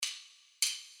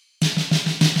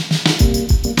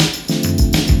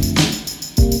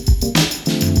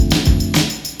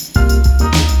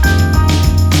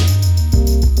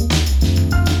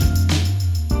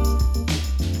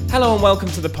and welcome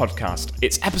to the podcast.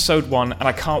 It's episode 1 and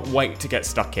I can't wait to get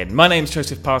stuck in. My name's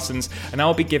Joseph Parsons and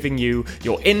I'll be giving you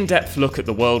your in-depth look at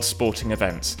the world's sporting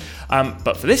events.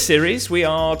 But for this series, we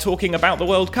are talking about the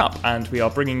World Cup and we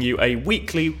are bringing you a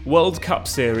weekly World Cup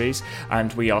series,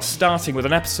 and we are starting with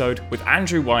an episode with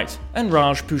Andrew White and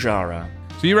Raj Poojara.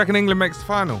 So you reckon England makes the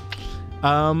final?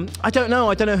 I don't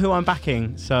know. I don't know who I'm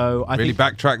backing. So I really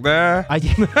think... backtrack there.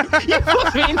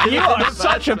 You are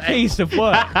such a piece of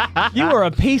work. You are a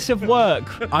piece of work.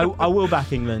 I will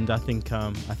back England. I think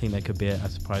there could be a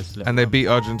surprise. And they beat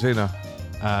Argentina.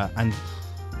 And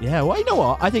yeah, well, you know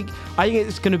what? I think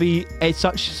it's going to be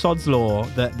such sod's law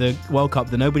that the World Cup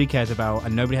that nobody cares about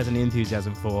and nobody has any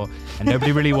enthusiasm for and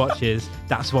nobody really watches.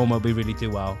 That's one where we really do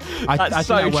well. I think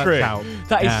that works out.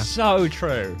 That is so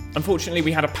true. Unfortunately,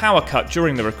 we had a power cut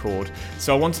during the record,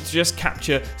 so I wanted to just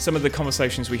capture some of the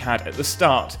conversations we had at the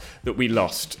start that we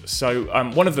lost. So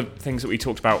one of the things that we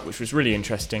talked about, which was really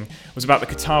interesting, was about the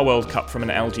Qatar World Cup from an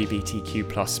LGBTQ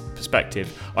plus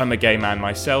perspective. I'm a gay man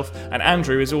myself, and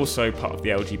Andrew is also part of the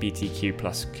LGBTQ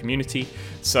plus community.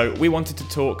 So we wanted to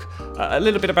talk a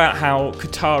little bit about how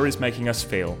Qatar is making us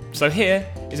feel. So here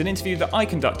is an interview that I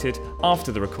conducted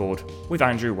after the record with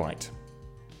Andrew White.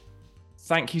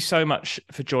 Thank you so much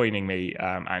for joining me,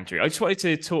 Andrew. I just wanted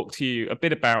to talk to you a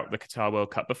bit about the Qatar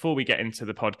World Cup before we get into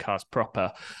the podcast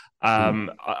proper,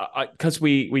 because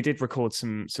we did record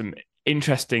some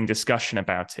interesting discussion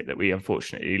about it that we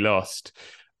unfortunately lost.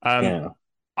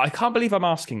 I can't believe I'm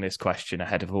asking this question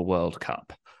ahead of a World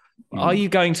Cup. Are you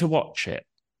going to watch it?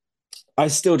 I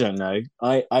still don't know.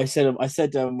 I said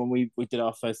when we did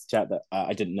our first chat that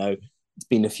I didn't know. It's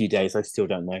been a few days. I still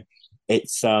don't know.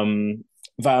 It's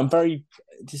but I'm very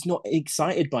just not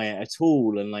excited by it at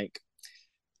all. And like,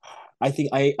 I think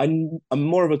I'm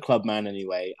more of a club man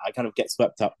anyway. I kind of get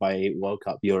swept up by World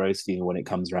Cup Euros fever when it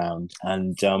comes around,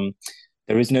 and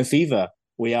there is no fever.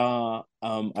 We are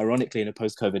ironically in a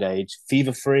post-COVID age,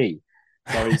 fever free.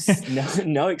 There is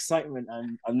no excitement,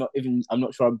 and I'm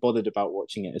not sure I'm bothered about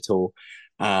watching it at all.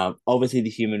 Obviously, the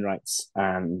human rights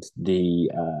and the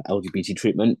LGBT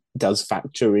treatment does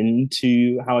factor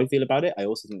into how I feel about it. I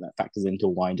also think that factors into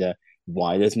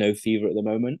why there's no fever at the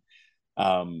moment.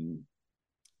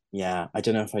 Yeah, I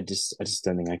don't know if I just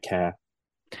don't think I care.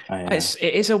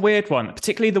 It is a weird one,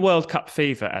 particularly the World Cup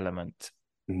fever element.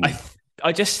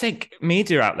 I just think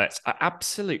media outlets are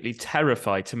absolutely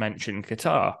terrified to mention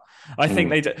Qatar. I think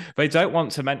they don't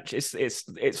want to mention.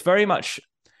 It's very much,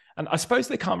 and I suppose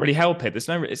they can't really help it.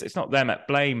 It's not them at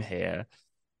blame here,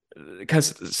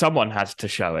 because someone has to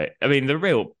show it. I mean, the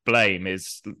real blame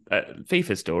is at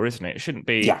FIFA's door, isn't it? It shouldn't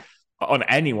be on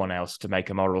anyone else to make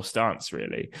a moral stance,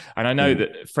 really. And I know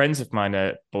that friends of mine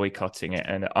are boycotting it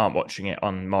and aren't watching it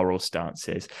on moral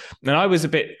stances. And I was a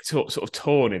bit sort of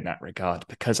torn in that regard,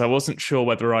 because I wasn't sure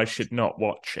whether I should not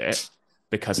watch it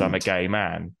because I'm a gay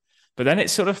man. But then it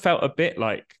sort of felt a bit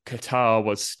like Qatar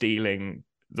was stealing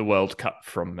the World Cup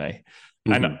from me.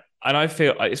 And I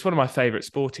feel it's one of my favourite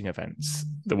sporting events,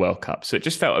 the World Cup. So it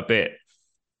just felt a bit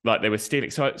like they were stealing.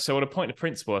 So on a point of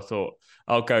principle, I thought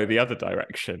I'll go the other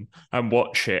direction and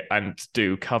watch it and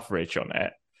do coverage on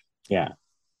it. Yeah.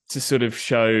 To sort of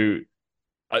show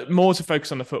more, to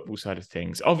focus on the football side of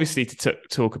things. Obviously to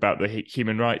talk about the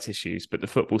human rights issues, but the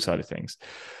football side of things.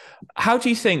 How do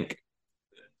you think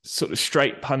sort of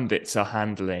straight pundits are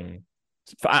handling,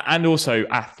 and also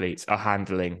athletes are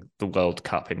handling, the World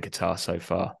Cup in Qatar so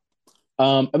far?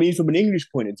 I mean, from an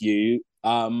English point of view,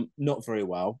 not very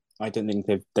well. I don't think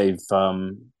they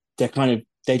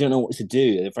don't know what to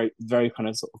do. They're very, very kind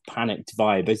of sort of panicked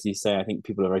vibe. As you say, I think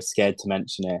people are very scared to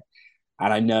mention it.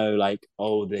 And I know, like,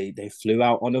 they flew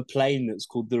out on a plane that's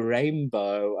called the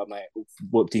Rainbow. I'm like,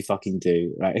 what do you fucking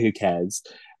do? Like, who cares?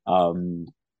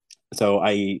 So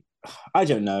I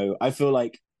don't know. I feel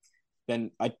like they're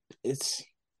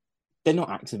not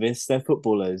activists. They're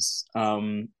footballers.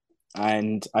 And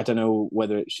I don't know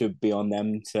whether it should be on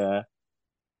them to.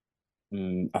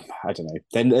 I don't know.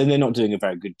 They're not doing a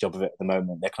very good job of it at the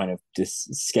moment. They're kind of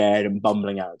just scared and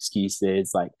bumbling out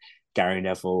excuses, like Gary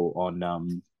Neville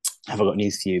on Have I Got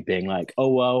News for You, being like,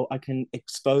 "Oh well, I can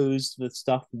expose the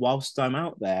stuff whilst I'm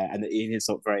out there," and Ian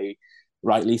Hislop very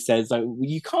rightly says, like, well,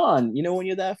 you can't. You know, when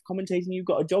you're there commentating, you've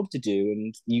got a job to do,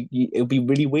 and it would be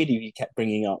really weird if you kept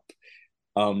bringing up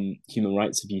human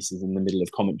rights abuses in the middle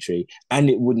of commentary, and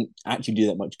it wouldn't actually do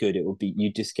that much good. It would be,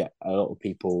 you just get a lot of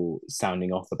people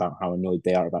sounding off about how annoyed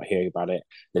they are about hearing about it.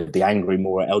 They'd be angry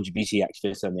more at LGBT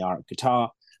activists than they are at Qatar,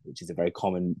 which is a very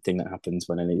common thing that happens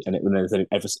when there's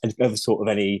ever sort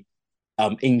of any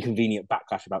inconvenient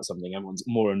backlash about something. Everyone's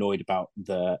more annoyed about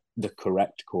the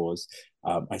correct cause.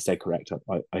 I say correct.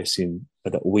 I assume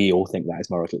that we all think that is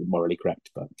morally correct,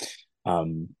 but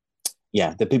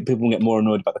the people get more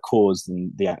annoyed about the cause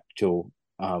than the actual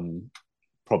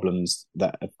problems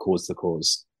that have caused the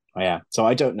cause. So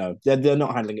I don't know. They're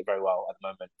not handling it very well at the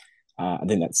moment. I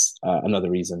think that's another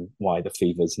reason why the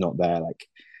fever's not there. Like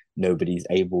nobody's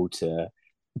able to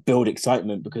build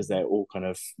excitement because they're all kind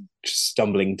of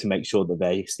stumbling to make sure that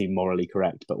they seem morally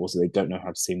correct, but also they don't know how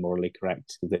to seem morally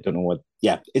correct because they don't know what.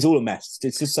 Yeah, it's all a mess.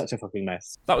 It's just such a fucking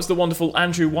mess. That was the wonderful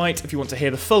Andrew White. If you want to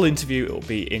hear the full interview, it will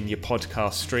be in your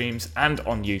podcast streams and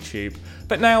on YouTube.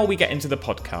 But now we get into the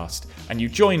podcast, and you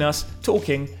join us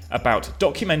talking about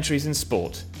documentaries in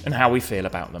sport and how we feel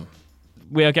about them.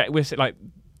 We're like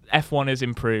F1 has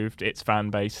improved its fan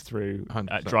base through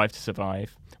Drive to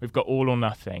Survive. We've got All or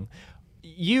Nothing.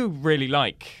 You really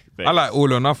like this. I like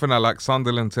All or Nothing. I like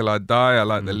Sunderland Till I Die. I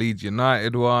like the Leeds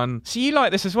United one. So you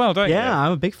like this as well, don't you? Yeah,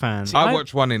 I'm a big fan. I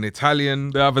watched one in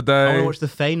Italian the other day. I want to watch the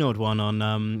Feyenoord one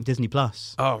on Disney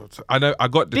Plus. Oh, I know. I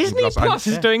got Disney Plus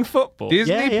is doing football.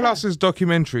 Disney Plus's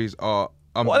documentaries are.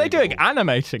 What are they doing?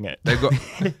 Animating it? They got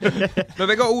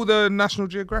they got all the National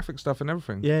Geographic stuff and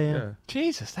everything. Yeah.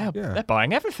 Jesus, they're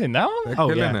buying everything now, aren't they?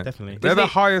 Oh yeah, definitely. They're the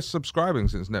highest subscribing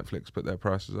since Netflix put their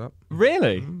prices up.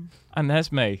 Really? And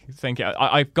there's me thinking,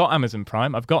 I've got Amazon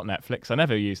Prime, I've got Netflix, I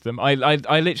never use them. I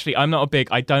literally, I'm not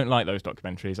I don't like those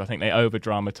documentaries. I think they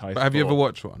over-dramatise. But have you ever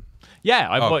watched one? Yeah,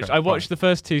 I watched the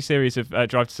first 2 series of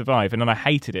Drive to Survive, and then I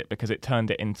hated it because it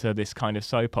turned it into this kind of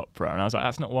soap opera. And I was like,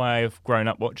 that's not why I've grown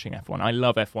up watching F1. I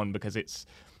love F1 because it's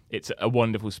a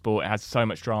wonderful sport. It has so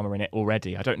much drama in it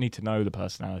already. I don't need to know the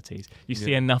personalities. You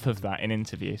see enough of that in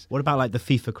interviews. What about like the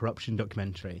FIFA corruption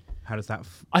documentary? How does that?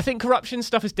 I think corruption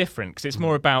stuff is different because it's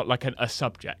more about like a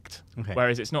subject,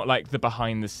 whereas it's not like the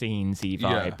behind the scenes-y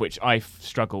vibe, which I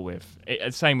struggle with.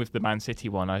 Same with the Man City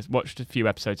one. I watched a few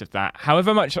episodes of that.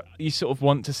 However much you sort of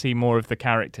want to see more of the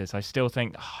characters, I still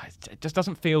think it just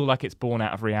doesn't feel like it's born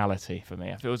out of reality for me.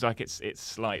 It feels like it's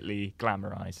slightly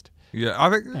glamorized. Yeah, I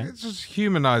think it just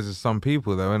humanizes some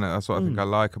people, though, isn't it? That's what I think I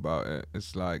like about it.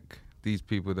 It's like these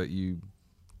people that you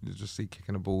just see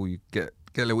kicking a ball, you get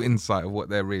a little insight of what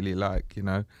they're really like, you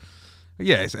know?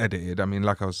 Yeah, it's edited. I mean,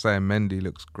 like I was saying, Mendy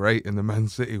looks great in the Man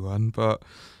City one, but...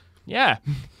 Yeah.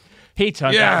 He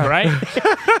turned out great.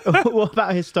 What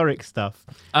about historic stuff?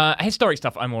 Historic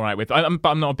stuff I'm all right with. But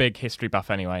I'm not a big history buff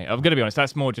anyway. I'm going to be honest,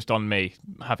 that's more just on me,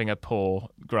 having a poor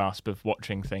grasp of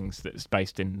watching things that's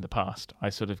based in the past.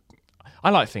 I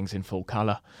like things in full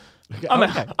colour. I'm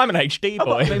an HD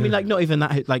boy. I mean, like, not even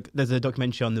that. Like, there's a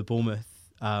documentary on the Bournemouth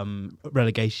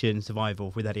relegation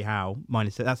survival with Eddie Howe.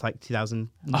 That's like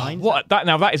 2009.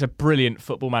 That is a brilliant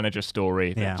Football Manager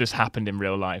story that just happened in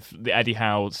real life. The Eddie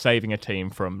Howe saving a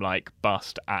team from like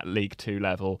bust at League 2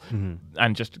 level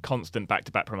and just constant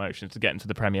back-to-back promotions to get into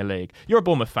the Premier League. You're a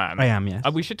Bournemouth fan. I am, yes.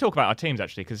 We should talk about our teams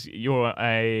actually because you're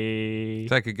a...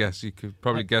 Take a guess. You could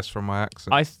probably guess from my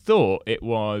accent. I thought it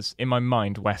was, in my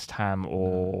mind, West Ham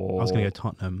or... I was going to go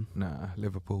Tottenham. Nah,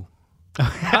 Liverpool.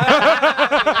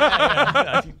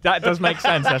 That does make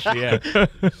sense, actually. Yeah,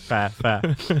 fair.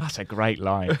 That's a great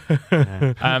line.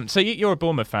 So you're a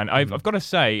Bournemouth fan. I've got to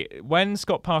say, when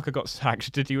Scott Parker got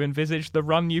sacked, did you envisage the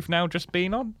run you've now just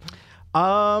been on?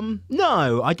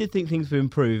 No, I did think things would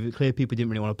improve. It's clear people didn't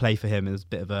really want to play for him. It was a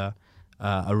bit of a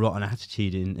rotten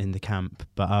attitude in the camp.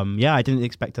 But I didn't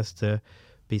expect us to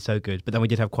be so good, but then we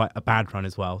did have quite a bad run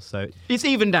as well, so it's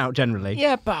evened out generally.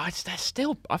 Yeah, but they're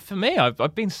still, for me,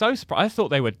 I've been so surprised. I thought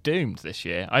they were doomed this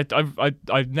year.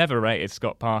 I've never rated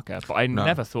Scott Parker, but I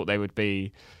never thought they would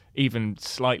be even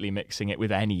slightly mixing it with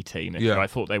any team. I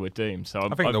thought they were doomed. So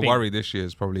I think the worry this year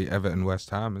is probably Everton, West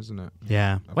Ham, isn't it?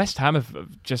 Yeah, West Ham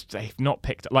they've not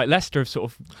picked up. Like Leicester have sort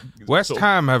of West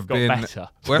Ham have got been better.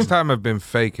 West Ham have been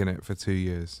faking it for 2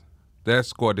 years. Their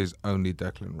squad is only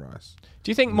Declan Rice.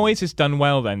 Do you think Moyes has done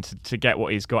well then to get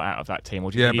what he's got out of that team? Or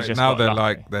do you think he's but just now got they're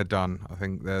lucky? they're done. I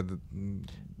think they're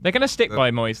going to stick by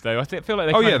Moyes though. I feel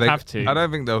like they have to. I don't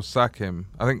think they'll sack him.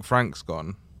 I think Frank's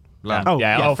gone.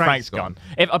 Frank's gone.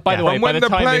 By the way, by the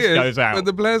time this goes out, when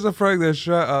the players are throwing their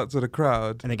shirt out to the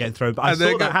crowd and they're getting thrown back, I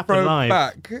saw that happen live.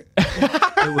 Back.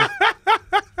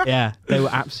 They were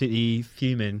absolutely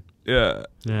fuming. Yeah.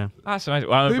 That's amazing.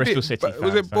 Well, I'm a Bristol City fan.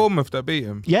 Was it Bournemouth that beat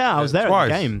him? Yeah, I was there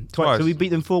twice. at the game. Twice. So we beat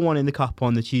them 4-1 in the Cup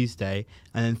on the Tuesday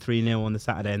and then 3-0 on the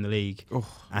Saturday in the league. Oh.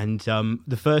 And on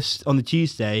the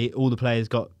Tuesday, all the players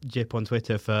got jip on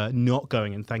Twitter for not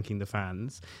going and thanking the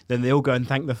fans. Then they all go and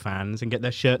thank the fans and get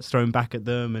their shirts thrown back at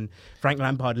them. And Frank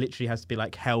Lampard literally has to be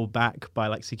like held back by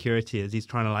like security as he's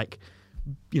trying to like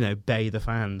bay the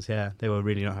fans. Yeah, they were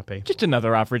really not happy. Just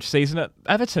another average season at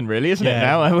Everton, really, isn't it?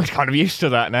 Now we're kind of used to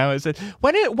that. Now, is it?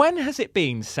 When has it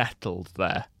been settled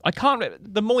there? I can't.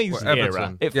 The Moyes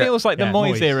era. It feels like the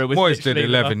Moyes era was. Moyes did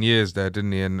 11 years there,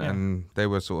 didn't he? And they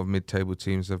were sort of mid-table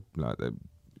teams.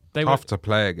 They tough to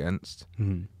play against,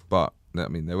 but I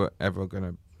mean, they weren't ever going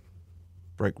to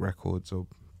break records or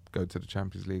go to the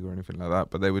Champions League or anything like that.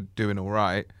 But they were doing all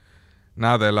right.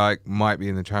 Now they're might be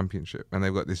in the Championship, and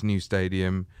they've got this new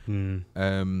stadium.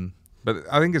 But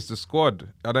I think it's the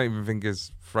squad. I don't even think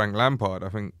it's Frank Lampard. I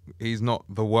think he's not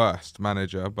the worst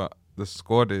manager, but the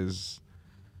squad is.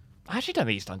 I actually don't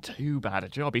think he's done too bad a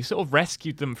job. He sort of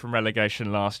rescued them from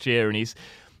relegation last year, and he's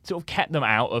sort of kept them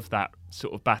out of that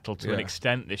sort of battle to an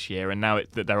extent this year. And now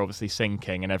that they're obviously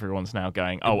sinking, and everyone's now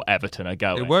going, "Oh, Everton are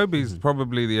going." Iwobi's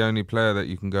probably the only player that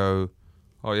you can go,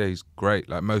 "Oh yeah, he's great,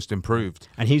 most improved."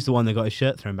 And he's the one that got his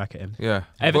shirt thrown back at him. Yeah,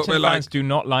 Everton fans do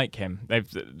not like him.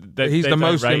 He's the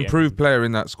most improved player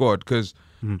in that squad because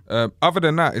other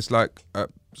than that, it's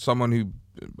someone who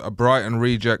a Brighton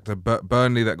reject, a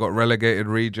Burnley that got relegated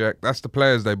reject. That's the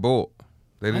players they bought.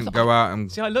 They didn't go out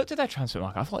and... See, I looked at their transfer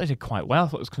market. I thought they did quite well. I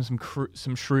thought it was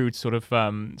some shrewd sort of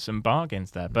some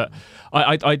bargains there. But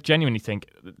I genuinely think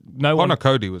Connor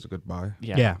Cody was a good buy.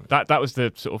 Yeah. That was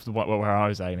the sort of where I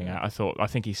was aiming at. I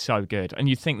think he's so good. And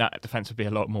you'd think that defence would be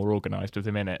a lot more organised with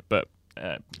him in it. But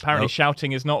apparently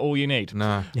shouting is not all you need.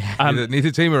 No. Need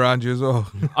a team around you as well.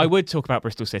 I would talk about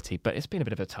Bristol City, but it's been a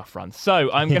bit of a tough run.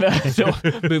 So I'm going to sort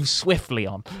of move swiftly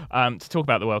on to talk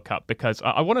about the World Cup, because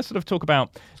I want to sort of talk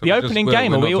about the opening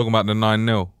game. We're not talking about the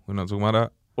 9-0. We're not talking about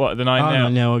that. What, the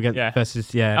 9-0? No, against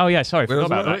versus, Oh, yeah, sorry, forgot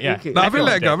about that. Yeah. No, I've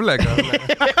let go.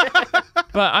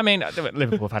 But, I mean,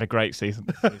 Liverpool have had a great season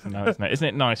now, isn't it? Isn't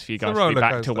it nice for you guys to be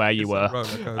back to where you were?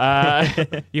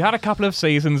 You had a couple of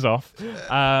seasons off,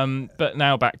 but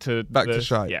now back to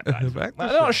shite. Yeah,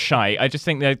 not shite. I just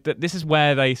think that this is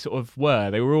where they sort of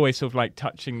were. They were always sort of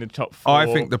touching the top four.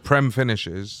 I think the Prem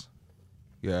finishes,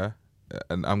 and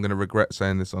I'm going to regret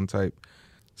saying this on tape,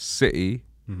 City,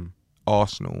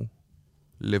 Arsenal,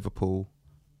 Liverpool,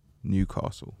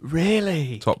 Newcastle.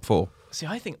 Really? Top four. See,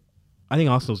 I think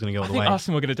Arsenal's going to go all the way. I think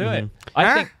Arsenal are going to do it.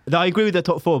 I agree with the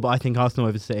top four, but I think Arsenal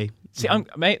over City. See,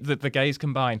 mate, the gays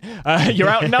combine. You're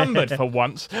outnumbered for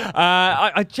once.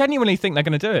 I genuinely think they're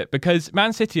going to do it, because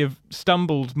Man City have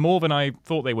stumbled more than I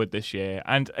thought they would this year.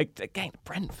 And again,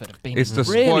 Brentford have been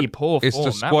really poor form. It's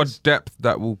the squad depth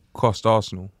that will cost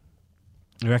Arsenal.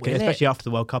 I reckon, especially after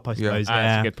the World Cup, I suppose.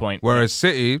 That's a good point. Whereas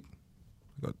City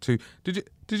got two.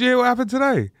 Did you hear what happened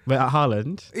today? At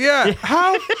Haaland? Yeah.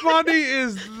 How funny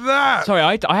is that? Sorry,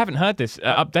 I haven't heard this.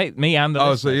 Update me and the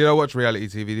listeners. So you don't watch reality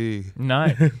TV, do you? No.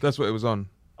 That's what it was on.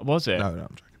 Was it? No,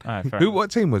 I'm joking.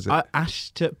 What team was it?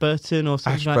 Ashburton or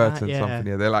something Ashburton, like that. Something.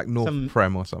 Yeah, they're like North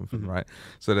Prem or something, right?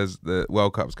 So there's the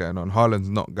World Cup's going on. Haaland's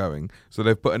not going, so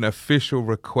they've put an official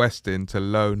request in to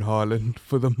loan Haaland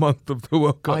for the month of the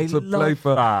World Cup to play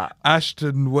for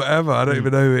Ashton, whatever. I don't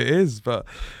even know who it is, but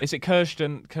is it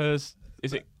Kirsten?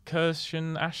 Is it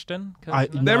Kirsten Ashton?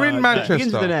 They're in Manchester.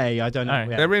 Begins with an A. I don't know.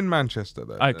 Yeah. They're in Manchester,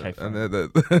 though. Okay, and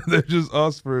they've just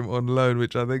asked for him on loan,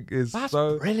 which I think is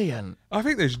brilliant. I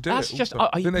think they should do it. That's just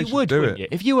you would, wouldn't you?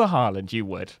 If you were Haaland, you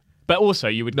would. But also,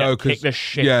 you would kick the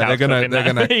shit out of him.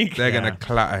 They're gonna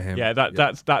clatter him. Yeah,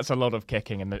 that's a lot of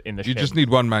kicking in the. You just need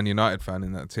one Man United fan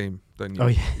in that team, don't you? Oh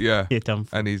yeah. You're dumb.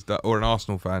 And he's or an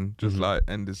Arsenal fan, just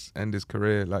end his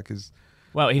career like his.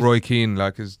 Well, Roy Keane,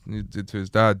 he did to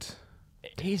his dad.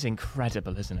 He's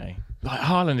incredible, isn't he?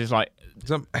 Haaland is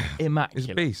immaculate. He's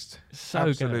a beast. So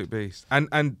absolute good. Beast.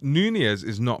 And Nunez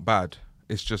is not bad.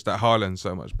 It's just that Haaland's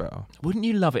so much better. Wouldn't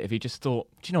you love it if you just thought,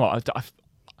 do you know what?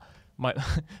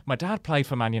 My dad played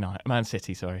for Man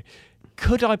City. Sorry.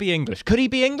 Could I be English? Could he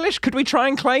be English? Could we try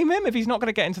and claim him if he's not going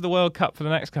to get into the World Cup for the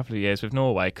next couple of years with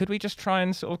Norway? Could we just try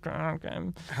and sort of get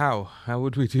him? How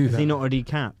would we do that? Is he not already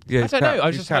capped? Yeah, I don't know. I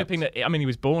was just hoping that. I mean, he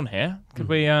was born here. Could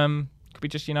we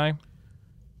just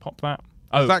pop that?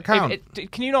 Does that count?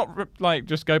 Can you not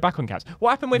just go back on caps? What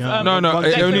happened with? No.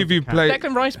 Only if you play.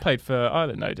 Declan Rice played for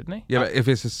Ireland, though, didn't he? Yeah, but if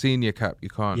it's a senior cap, you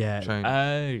can't change.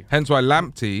 Oh. Hence why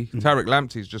Tariq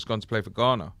Lamptey's just gone to play for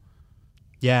Ghana.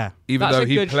 Yeah. Even though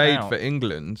he played for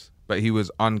England, but he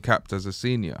was uncapped as a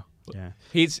senior. Yeah,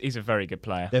 he's a very good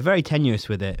player. They're very tenuous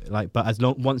with it, but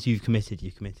once you've committed,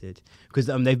 you've committed. Because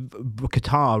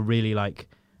Qatar really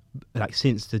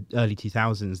since the early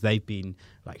 2000s, they've been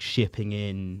shipping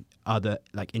in other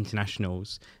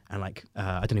internationals and I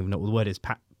don't even know what the word is.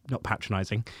 Not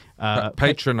patronising.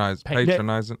 Patronising.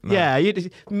 No. Yeah, you're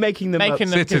making them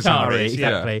Qataris,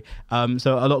 exactly. Yeah.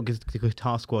 So a lot of the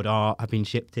Qatar squad have been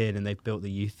shipped in, and they've built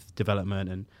the youth development,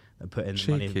 and put in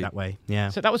the money that way. Yeah.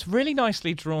 So that was really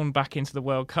nicely drawn back into the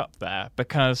World Cup there,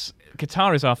 because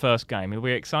Qatar is our first game. Are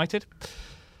we excited?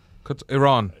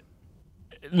 Iran.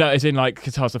 No, as in like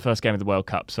Qatar's the first game of the World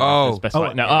Cup. So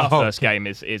our first game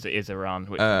is Iran,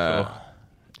 which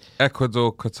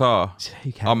Ecuador, Qatar.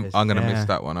 I'm going to miss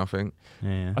that one, I think.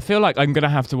 Yeah. I feel like I'm going to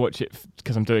have to watch it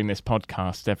because I'm doing this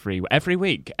podcast every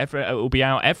week. It will be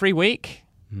out every week.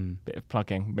 Bit of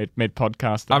plugging mid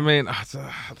podcast. I mean,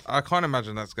 I can't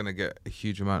imagine that's going to get a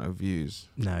huge amount of views.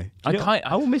 No,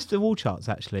 I will miss the wall charts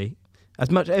actually. As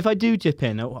much if I do dip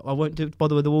in, I won't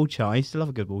bother with the wall chart. I still have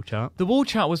a good wall chart. The wall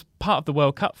chart was part of the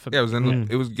World Cup for me. Yeah,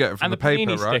 it was from and the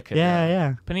paper, Panini right? Stickers,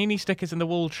 yeah. Panini stickers in the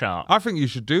wall chart. I think you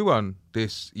should do one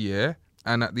this year,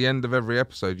 and at the end of every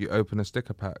episode, you open a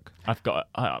sticker pack. I've got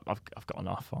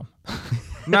enough on.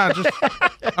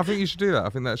 I think you should do that. I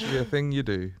think that should be a thing you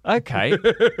do. Okay,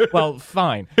 well,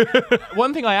 fine.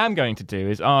 One thing I am going to do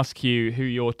is ask you who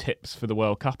your tips for the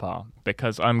World Cup are,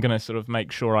 because I'm going to sort of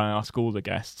make sure I ask all the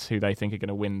guests who they think are going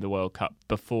to win the World Cup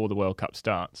before the World Cup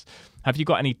starts. Have you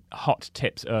got any hot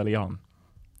tips early on?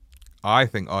 I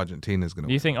think Argentina's going to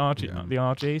win. You think the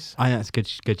RGs? I think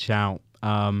that's a good shout.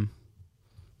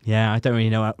 Yeah, I don't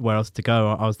really know where else to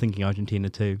go. I was thinking Argentina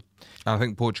too. I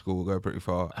think Portugal will go pretty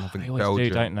far. And I think they always Belgium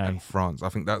do, don't they? and France. I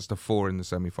think that's the 4 in the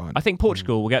semi-final. I think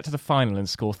Portugal will get to the final and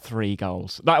score 3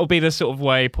 goals. That will be the sort of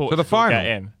way Portugal the final? Get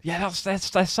in. Yeah,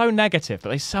 they're so negative, but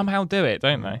they somehow do it,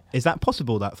 don't they? Is that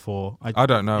possible, that 4? I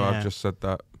don't know. Yeah. I've just said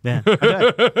that. Yeah.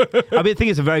 I think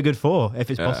it's a very good 4. If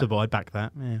it's possible, I'd back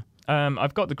that. Yeah.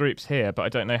 I've got the groups here, but I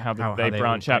don't know how they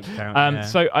branch out. Yeah.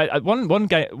 So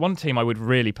one team I would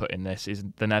really put in this is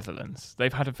the Netherlands.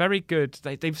 They've had a very good.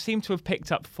 They've seemed to have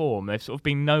picked up form. They've sort of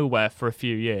been nowhere for a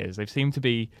few years. They've seemed to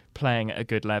be playing at a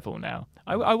good level now.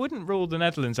 I wouldn't rule the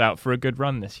Netherlands out for a good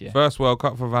run this year. First World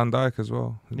Cup for Van Dijk as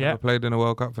well. He's never played in a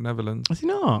World Cup for Netherlands. Has he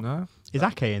not? No. Is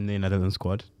Ake in the Netherlands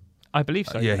squad? I believe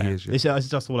so. Yeah, he is. Yeah. It's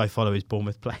just all I follow is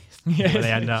Bournemouth players. Where they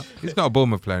end up. He's not a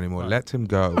Bournemouth player anymore. Let him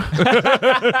go.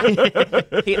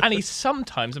 And he's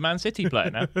sometimes a Man City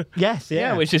player now. Yes,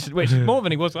 yeah. which is more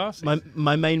than he was last season.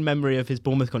 My main memory of his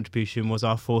Bournemouth contribution was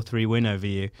our 4-3 win over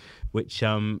you, which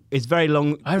is very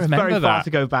long. I remember very that. far to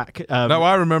go back. No,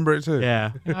 I remember it too.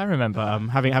 Yeah, I remember.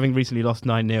 Having recently lost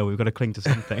 9-0, we've got to cling to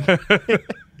something.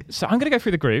 So I'm going to go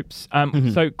through the groups.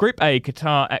 So Group A,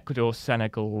 Qatar, Ecuador,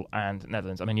 Senegal, and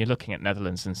Netherlands. I mean, you're looking at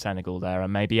Netherlands and Senegal there,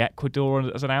 and maybe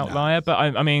Ecuador as an outlier. But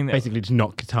I mean, basically just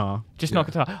not Qatar. Not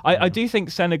Qatar. I do think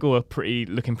Senegal are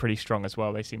looking pretty strong as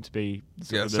well. They seem to be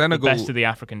Senegal, the best of the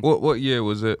African. What year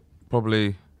was it?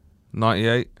 Probably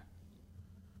 98.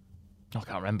 I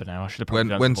can't remember now. I should have probably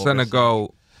done when some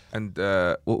Senegal and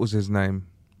what was his name?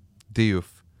 Diouf.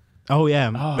 Oh yeah,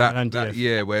 that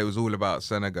year where it was all about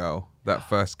Senegal. That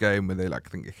first game where they I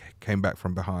think it came back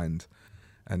from behind,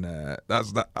 and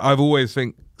that's that. I've always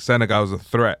think Senegal's a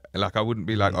threat. I wouldn't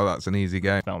be like, oh, that's an easy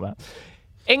game. Not that.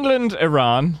 England,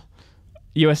 Iran,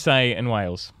 USA, and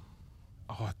Wales.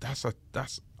 Oh,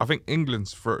 I think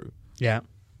England's through. Yeah.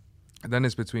 And then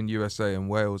it's between USA and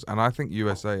Wales, and I think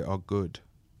USA are good.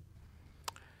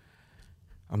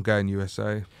 I'm going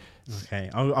USA. Okay,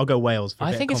 I'll go Wales. For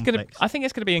I think it's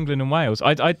gonna be England and Wales.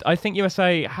 I think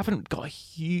USA haven't got a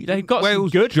huge. They've got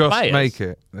Wales some good just players. make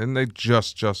it, and they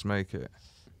just make it.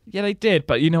 Yeah, they did,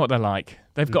 but you know what they're like.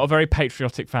 They've got a very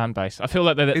patriotic fan base. I feel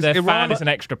like their fan is an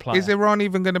extra player. Is Iran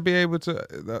even going to be able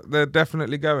to? They're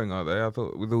definitely going, are they? I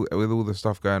thought with all the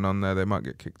stuff going on there, they might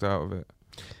get kicked out of it.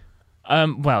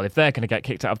 Well, if they're going to get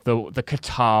kicked out of the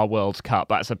Qatar World Cup,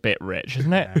 that's a bit rich,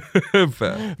 isn't it?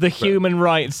 Fair. Human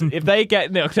rights. If they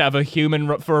get knocked out of a human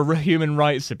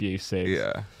rights abuses,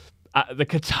 at the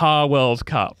Qatar World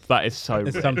Cup, that is so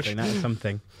rich. Something. That is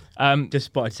something. Just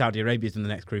spotted Saudi Arabia's in the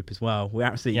next group as well. We're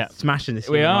absolutely smashing this.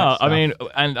 We are. I mean,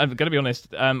 and I'm going to be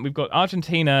honest. We've got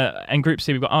Argentina and Group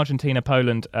C. We've got Argentina,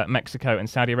 Poland, Mexico, and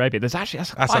Saudi Arabia. That's quite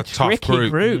a tough tricky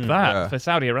group. For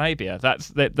Saudi Arabia.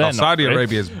 They're not Saudi good.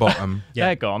 Arabia's bottom.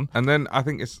 They're gone. And then I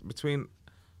think it's between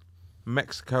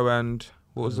Mexico and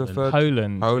what was the third?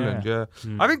 Poland. Yeah.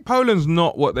 I think Poland's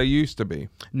not what they used to be.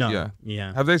 No.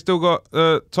 Yeah. Have they still got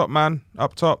the top man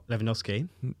up top? Lewandowski.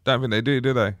 Don't think they do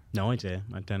they? No idea.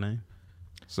 I don't know.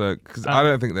 So, because I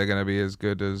don't think they're going to be as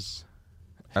good as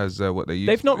what they used.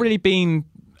 They've not really been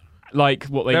like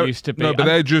what they used to be. No, but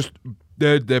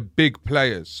they're big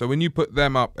players. So when you put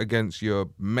them up against your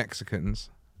Mexicans,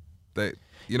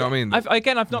 you know what I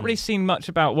mean? I've not really seen much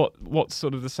about what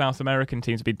sort of the South American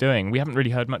teams be doing. We haven't really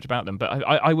heard much about them, but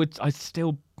I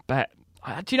still bet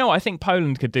Do you know what? I think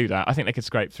Poland could do that. I think they could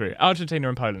scrape through. Argentina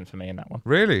and Poland for me in that one.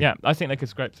 Really? Yeah, I think they could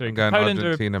scrape through. I'm going Poland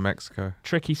Argentina, Mexico.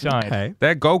 Tricky side. Okay.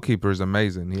 Their goalkeeper is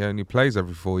amazing. He only plays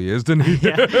every 4 years, doesn't he?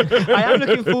 Yeah. I am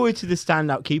looking forward to the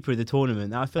standout keeper of the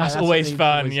tournament. I feel That's like always something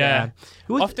fun, yeah.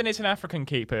 Who Often it's an African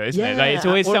keeper, isn't it? Yeah, Like, it's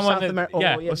always or someone South that...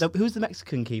 Ameri- who's the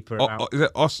Mexican keeper? Is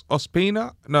it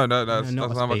Ospina? No, that's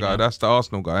not another Ospina. guy. That's the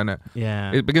Arsenal guy, isn't it?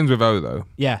 Yeah. It begins with O, though.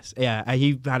 Yes, yeah.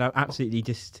 He had absolutely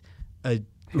just a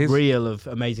reel of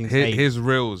amazing saves. His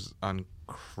reels are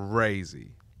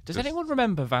crazy. Does anyone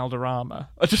remember Valderrama?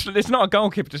 It's not a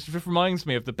goalkeeper, just reminds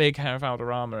me of the big hair of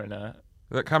Valderrama in a...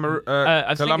 That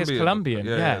I think it's Colombian,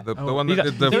 yeah. The one that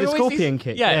did the the... scorpion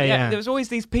kick. Yeah. There was always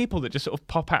these people that just sort of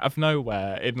pop out of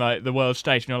nowhere in like the world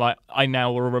stage, and you're like, I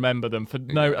now will remember them for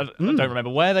I don't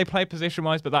remember where they play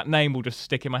position-wise, but that name will just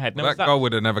stick in my head. That goal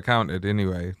would have never counted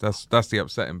anyway. That's the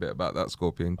upsetting bit about that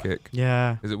scorpion kick.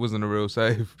 Yeah. Is it wasn't a real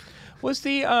save. Was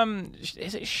the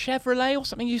is it Chevrolet or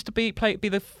something used to be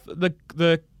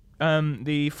the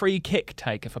free kick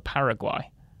taker for Paraguay?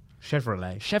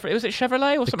 Chevrolet. Was it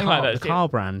Chevrolet or something like that? The car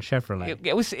brand Chevrolet.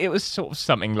 It was sort of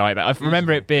something like that. I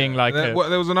remember it being like there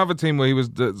was another team where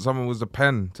someone was the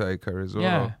pen taker as well.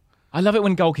 Yeah. I love it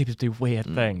when goalkeepers do weird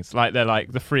things. Like they're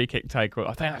like the free kick taker.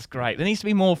 I think that's great. There needs to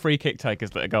be more free kick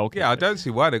takers that are goalkeepers. Yeah, I don't see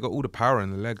why. They got all the power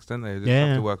in the legs, don't they? They just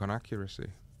have to work on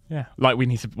accuracy. Yeah, like we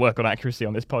need to work on accuracy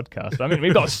on this podcast. I mean,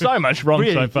 we've got so much wrong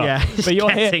Really, so far. yeah, but you're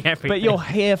here. everything. But you're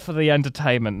here for the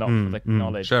entertainment, not for the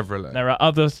knowledge. Chevrolet. There are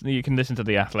others. You can listen to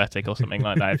The Athletic or something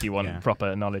like that if you want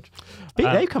proper knowledge.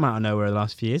 They've come out of nowhere the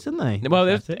last few years, haven't they? Well,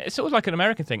 it's sort of like an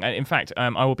American thing. In fact,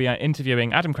 I will be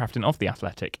interviewing Adam Crafton of The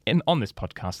Athletic on this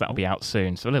podcast. That'll be out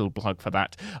soon. So a little plug for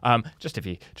that. Just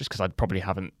because I probably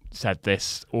haven't said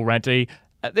this already.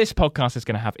 This podcast is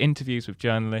going to have interviews with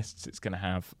journalists. It's going to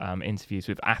have interviews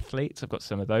with athletes. I've got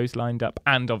some of those lined up,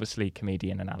 and obviously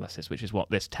comedian analysis, which is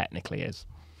what this technically is.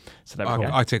 So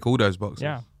I tick all those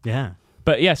boxes. Yeah.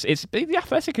 But yes, The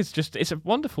Athletic it's a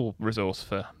wonderful resource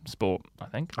for sport, I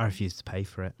think. I refuse to pay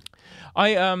for it.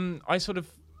 I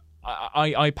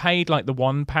paid like the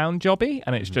 £1 jobby,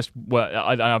 and it's just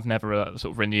I've never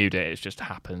sort of renewed it. It just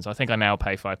happens. I think I now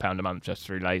pay £5 a month just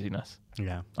through laziness.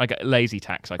 Yeah, I get lazy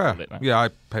tax. I call it now. Yeah, I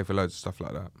pay for loads of stuff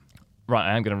like that. Right,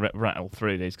 I am going to rattle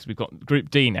through these because we've got Group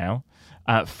D now: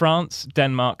 France,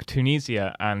 Denmark,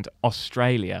 Tunisia, and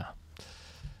Australia.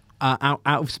 Out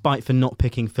of spite for not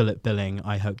picking Philip Billing,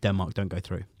 I hope Denmark don't go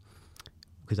through,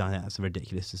 because I think that's a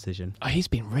ridiculous decision. Oh, he's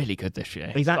been really good this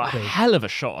year. Exactly. He's got a hell of a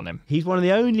shot on him. He's one of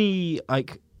the only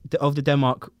of the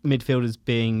Denmark midfielders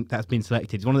that's been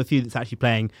selected. He's one of the few that's actually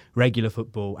playing regular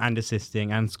football and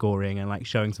assisting and scoring and like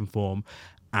showing some form.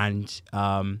 And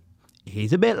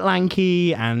he's a bit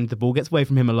lanky and the ball gets away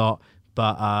from him a lot.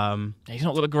 But he's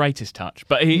not got the greatest touch.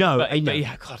 But God,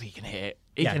 he can hit it.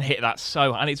 He can hit that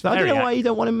so, and it's. But I don't know why you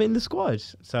don't want him in the squad.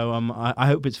 So I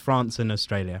hope it's France and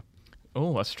Australia.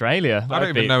 Oh, Australia! I don't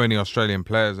even know any Australian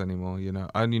players anymore. You know,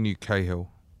 I only knew Cahill.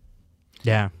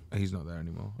 Yeah, he's not there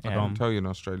anymore. Yeah. I can't tell you an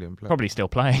Australian player. Probably still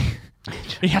playing.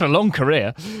 He had a long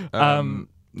career. No,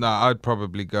 I'd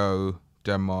probably go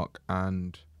Denmark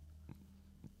and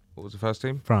what was the first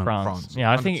team? France.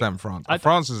 Yeah, I think France.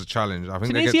 France is a challenge. I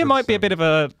think Tunisia might be a bit of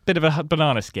a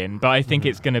banana skin, but I think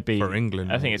it's going to be for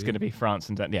England. I think it's going to be France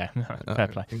and fair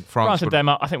play. France and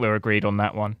Denmark. I think we're agreed on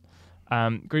that one.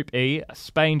 Group E: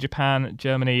 Spain, Japan,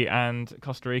 Germany, and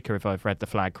Costa Rica. If I've read the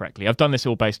flag correctly, I've done this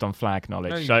all based on flag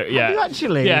knowledge. So yeah, have you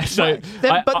actually? Yeah. So,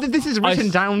 but this is written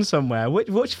down somewhere.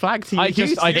 Which flag do you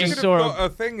use? I just saw a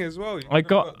thing as well. I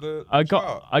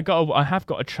have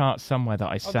got a chart somewhere that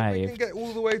I saved. We can get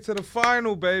all the way to the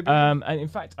final, baby. And in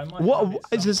fact, I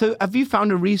might. So have you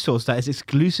found a resource that is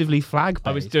exclusively flag based?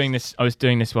 I was doing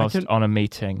this whilst on a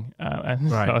meeting, and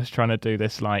so I was trying to do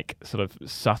this like sort of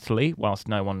subtly, whilst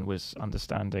no one was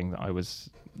understanding that I was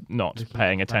not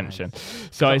paying attention.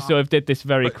 So I sort of did this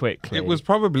very quickly. It was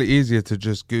probably easier to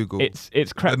just Google it's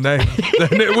the name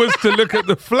than it was to look at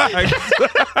the flags.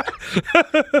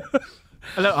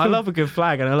 Look, I love a good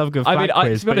flag and I love a good flag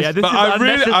quiz.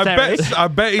 I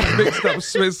bet he mixed up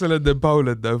Switzerland and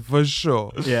Poland though, for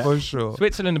sure. Yeah. For sure.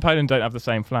 Switzerland and Poland don't have the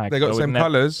same flag. They got the same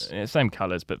colours. Yeah, same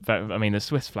colours, but I mean the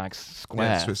Swiss flag's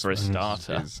square for a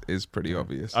starter. Is pretty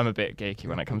obvious. I'm a bit geeky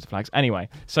when it comes to flags. Anyway,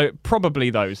 so probably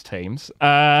those teams.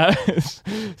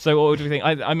 So what do we think?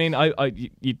 I mean,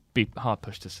 you'd be hard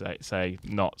pushed to say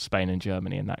not Spain and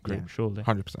Germany in that group, surely.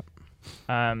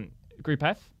 100%. Group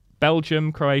F: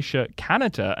 Belgium, Croatia,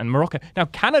 Canada, and Morocco. Now,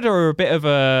 Canada are a bit of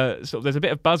there's a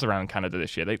bit of buzz around Canada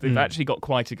this year. They've actually got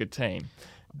quite a good team.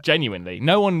 Genuinely.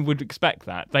 No one would expect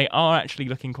that. They are actually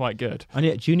looking quite good. And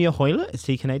yet, Junior Hoylett, is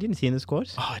he Canadian? Is he in the squad?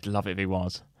 Oh, I'd love it if he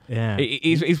was. Yeah.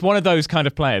 He's one of those kind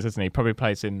of players, isn't he? Probably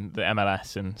plays in the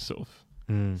MLS and sort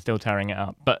of still tearing it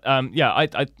up. But I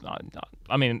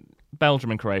mean,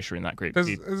 Belgium and Croatia in that group. There's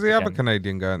the other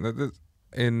Canadian going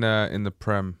in the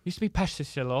Prem. Used to be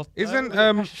Pesciolotto. Isn't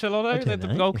Pesciolotto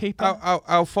the goalkeeper?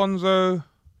 Alfonso?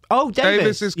 Oh,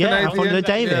 Davis is Canadian. Alfonso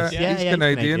Davis. Yeah, he's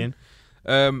Canadian.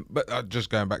 But just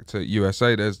going back to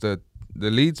USA, there's the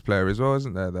Leeds player as well,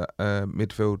 isn't there? That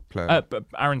midfield player.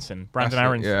 Brandon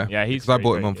Aronson. Yeah, he's. Because I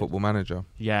bought him on Football Manager.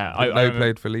 Yeah, I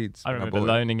played for Leeds. I remember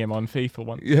loaning him on FIFA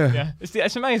once. Yeah.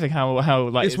 It's amazing how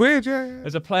like it's weird. Yeah.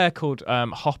 There's a player called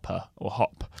Hopper or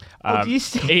Hop. Do you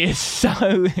see? He is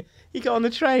so. He got on the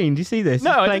train. Do you see this?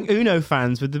 No, He's playing Uno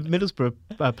fans with the Middlesbrough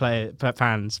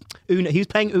fans. He was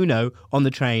playing Uno on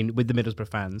the train with the Middlesbrough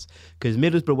fans because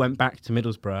Middlesbrough went back to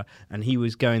Middlesbrough and he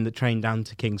was going the train down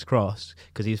to King's Cross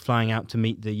because he was flying out to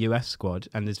meet the US squad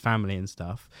and his family and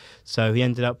stuff. So he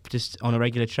ended up just on a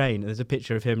regular train. There's a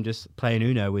picture of him just playing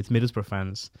Uno with Middlesbrough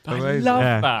fans. I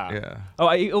love that. Yeah. Oh,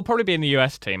 he'll probably be in the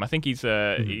US team. I think he's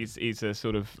a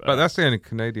sort of. But that's the only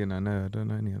Canadian I know. I don't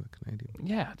know any other Canadian.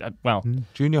 Yeah. Well.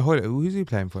 Junior Hoylett. Who's he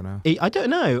playing for now? I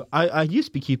don't know. I used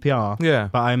to be QPR. Yeah.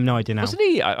 But I have no idea now. Wasn't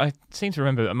he? I seem to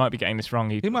remember. I might be getting this wrong.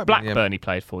 He might Blackburn. be, He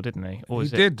played for, didn't he? Or he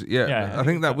did. Yeah. I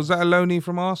think that was that a loanee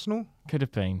from Arsenal. Could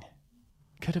have been.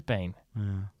 Yeah.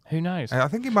 Who knows? I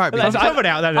think he might be. I'm covered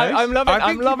out there. I'm loving. I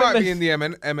think I'm loving he might this. be in the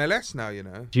MLS now. You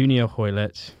know. Junior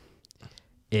Hoylett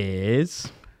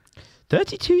is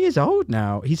 32 years old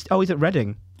now. He's at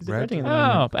Reading. He's at Reading at the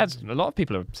moment. That's a lot of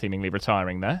people are seemingly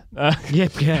retiring there. Yeah.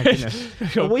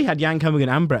 Well, we had Jan Cormigan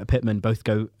and Brett Pittman both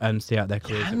go and see out their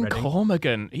careers at Jan Reading.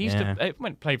 Cormigan. He used to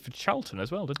played for Charlton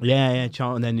as well, didn't he? Yeah,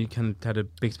 Charlton. Then he kind of had a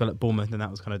big spell at Bournemouth, and that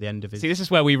was kind of the end of his. See, this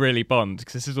is where we really bond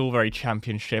because this is all very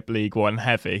Championship League One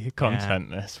heavy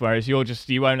content. This, whereas you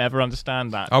won't ever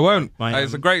understand that. I won't.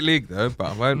 It's a great league though,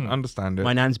 but I won't understand it.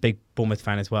 My nan's a big Bournemouth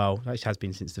fan as well. She has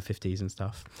been since the 50s and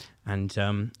stuff.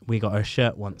 And we got her a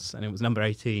shirt once, and it was number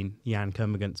 18, Jan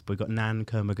Kermigan's, but we got Nan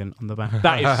Kermigan on the back.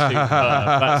 That is superb.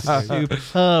 That's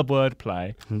superb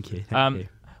wordplay. Thank you. Well,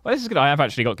 this is good. I have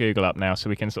actually got Google up now, so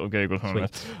we can sort of Google.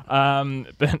 But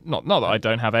not that I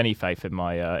don't have any faith in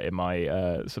my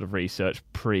sort of research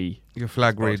pre your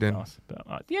flag reading.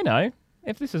 But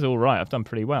if this is all right, I've done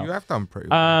pretty well. You have done pretty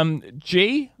well.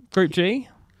 Group G.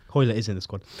 Hoylett is in the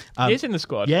squad. He is in the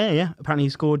squad. Yeah. Apparently he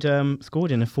scored in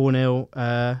a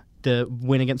 4-0 the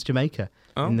win against Jamaica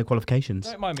in the qualifications.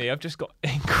 Don't mind me, I've just got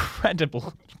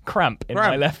incredible cramp in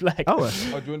my left leg. Do you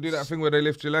want to do that thing where they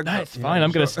lift your leg up? It's fine, I'm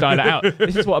going to style it out.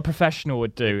 This is what a professional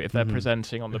would do if they're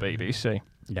presenting on the BBC.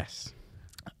 Yes.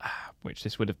 Which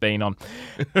this would have been on.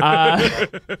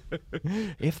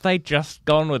 If they'd just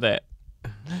gone with it.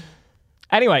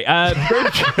 Anyway,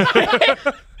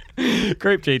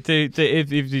 Group G,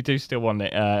 if you do still want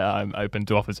it, I'm open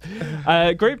to offers.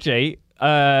 Group G,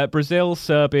 Brazil,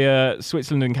 Serbia,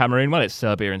 Switzerland and Cameroon. Well, it's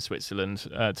Serbia and Switzerland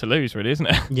to lose, really, isn't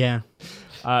it? Yeah.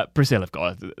 Brazil have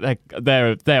got.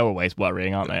 They're always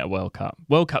worrying, aren't they? At World Cup.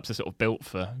 World Cups are sort of built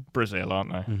for Brazil,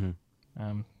 aren't they?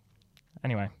 Mm-hmm.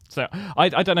 Anyway, so I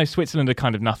don't know. Switzerland are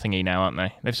kind of nothingy now, aren't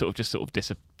they? They've sort of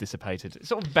dissipated. It's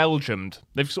sort of Belgiumed.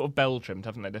 They've sort of Belgiumed,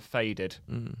 haven't they? They've faded.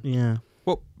 Yeah.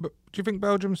 Well, but do you think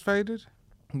Belgium's faded?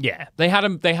 Yeah, they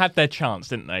had their chance,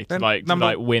 didn't they? To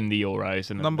win the Euros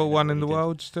and number one in the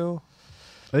world still.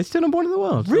 Are they still number one in the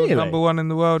world? Really? Number one in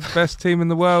the world, best team in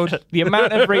the world. The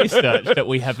amount of research that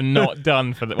we have not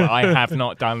done for I have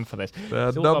not done for this.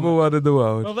 They're number one in the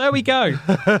world. Well, there we go.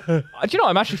 Do you know,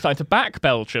 I'm actually starting to back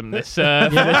Belgium this. So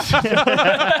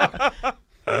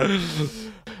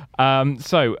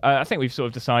I think we've sort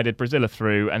of decided Brazil are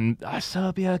through, and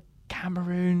Serbia,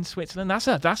 Cameroon, Switzerland. That's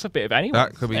a bit of anyone.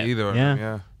 That could be either of them,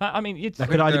 yeah. I mean, that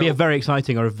could either be a very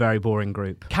exciting or a very boring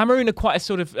group. Cameroon are quite a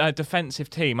sort of defensive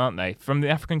team, aren't they? From the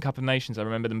African Cup of Nations, I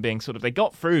remember them being sort of, they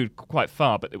got through quite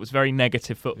far, but it was very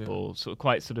negative football, so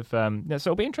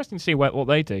it'll be interesting to see what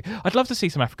they do. I'd love to see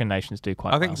some African nations do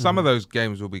quite well. I think some of those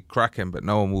games will be cracking, but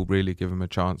no one will really give them a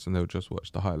chance, and they'll just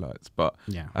watch the highlights. But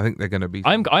I think they're going to be.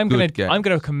 I'm going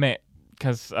to commit.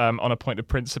 Because on a point of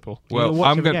principle,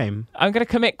 I'm going to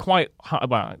commit quite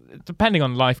well, depending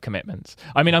on life commitments.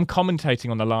 I mean, I'm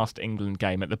commentating on the last England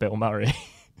game at the Bill Murray.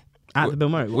 At the Bill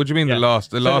Murray. What do you mean the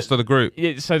last of the group?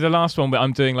 Yeah, so the last one,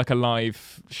 I'm doing like a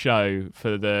live show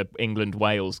for the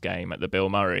England-Wales game at the Bill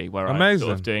Murray, where I'm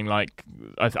sort of doing like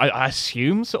I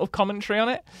assume sort of commentary on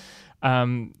it.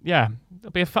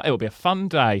 It'll be a fun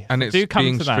day. And it's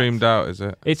being streamed out, is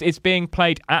it? It's being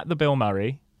played at the Bill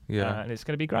Murray. Yeah. And it's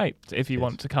going to be great if you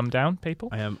want to come down, people.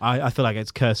 I feel like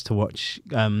it's cursed to watch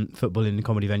football in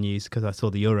comedy venues because I saw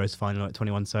the Euros final at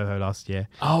 21 Soho last year.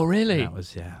 Oh, really? That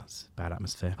was a bad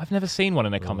atmosphere. I've never seen one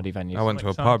in a comedy venue. I went to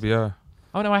a pub, yeah.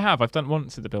 Oh, no, I have. I've done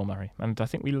once at the Bill Murray, and I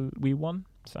think we won,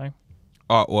 so...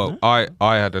 Oh, well, I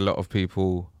had a lot of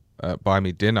people buy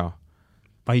me dinner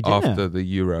after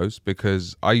the Euros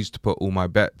because I used to put all my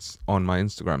bets on my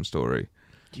Instagram story.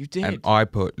 You did? And I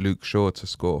put Luke Shaw to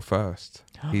score first.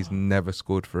 He's never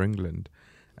scored for England.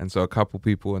 And so a couple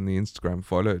people on the Instagram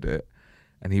followed it,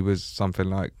 and he was something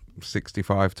like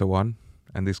 65 to 1.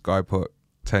 And this guy put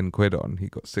 10 quid on. He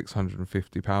got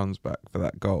 £650 back for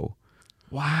that goal.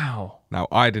 Wow. Now,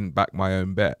 I didn't back my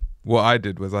own bet. What I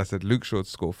did was I said Luke Shaw to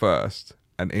score first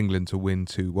and England to win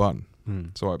 2-1.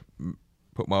 So I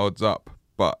put my odds up,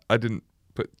 but I didn't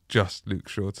put just Luke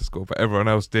Shaw to score, but everyone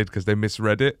else did because they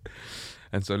misread it.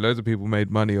 And so loads of people made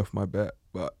money off my bet.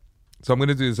 But so I'm going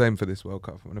to do the same for this World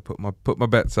Cup. I'm going to put my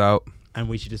bets out. And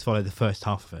we should just follow the first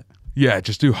half of it. Yeah,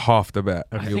 just do half the bet.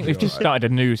 I think we've just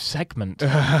started a new segment.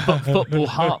 Football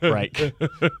heartbreak.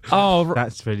 Oh,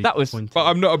 that's really that was. But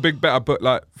I'm not a big bet. I put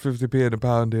like 50p and a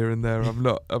pound here and there. I'm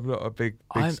not a big.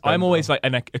 I'm always like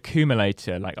an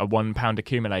accumulator, like a £1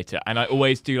 accumulator, and I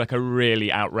always do like a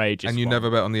really outrageous. And you never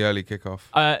bet on the early kickoff.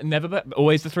 Never bet.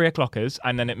 Always the 3 o'clockers,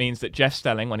 and then it means that Jeff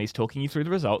Stelling, when he's talking you through the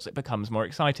results, it becomes more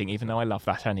exciting. Even though I love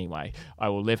that anyway, I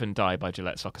will live and die by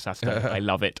Gillette Soccer Saturday. I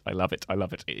love it. I love it. I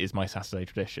love it. It is my Saturday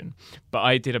tradition. But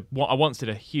I once did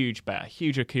a huge bet, a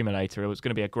huge accumulator. It was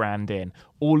going to be a grand in.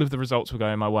 All of the results were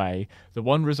going my way. The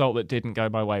one result that didn't go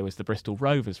my way was the Bristol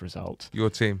Rovers result.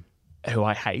 Your team, who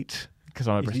I hate because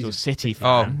I'm a Bristol City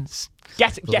fan.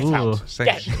 Get out!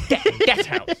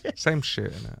 Get out! Same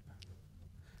shit, innit?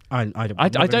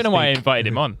 I don't know why I invited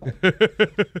him on.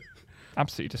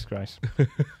 Absolute disgrace.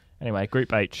 Anyway,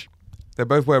 Group H. They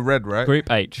both wear red, right?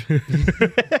 Group H.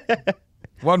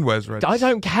 One wears red. I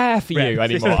don't care for you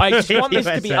anymore. I just want this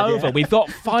to be over. We've got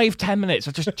 5-10 minutes.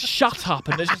 So just shut up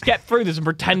and let's just get through this and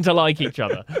pretend to like each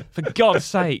other. For God's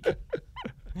sake.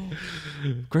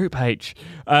 Group H.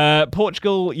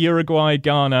 Portugal, Uruguay,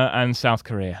 Ghana, and South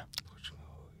Korea.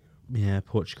 Yeah,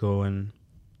 Portugal and...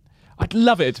 I'd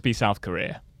love it to be South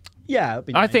Korea. Yeah, it'd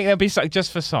be nice. I think it'd be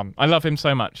just for Son. I love him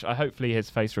so much. Hopefully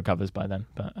his face recovers by then.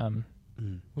 But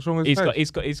what's wrong with his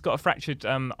face? He's got a fractured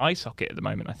eye socket at the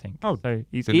moment, I think. Oh, so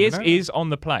he is on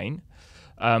the plane.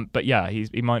 But yeah,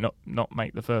 he might not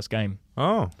make the first game.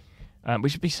 Oh,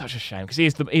 which would be such a shame because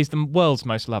he's the world's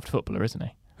most loved footballer, isn't he?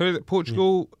 Who is it?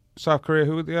 Portugal, South Korea.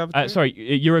 Who would the other? Sorry,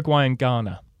 Uruguay and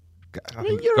Ghana. I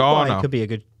think Uruguay could be a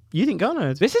good. You think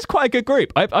Ghana? This is quite a good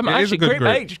group. I'm actually Group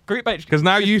H. Because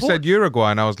now you said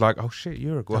Uruguay, and I was like, oh shit,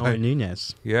 Uruguay. Oh,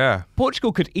 Nunez. Yeah.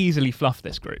 Portugal could easily fluff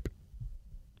this group.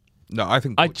 No,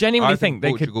 I genuinely think they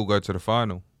Portugal go to the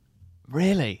final.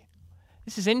 Really?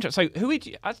 This is interesting. So, who would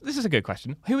you? This is a good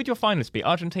question. Who would your finalists be?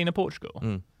 Argentina,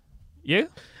 Portugal. You?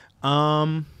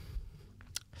 I'd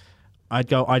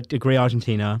agree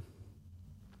Argentina.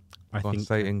 I think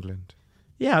say England.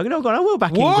 Yeah, I will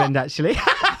back England actually.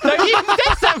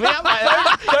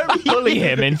 Don't bully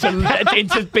him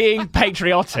into being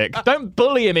patriotic. Don't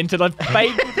bully him into the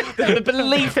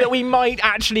belief that we might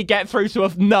actually get through to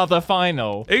another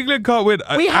final. England can't win.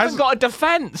 We haven't got a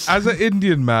defence. As an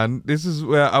Indian man, this is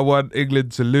where I want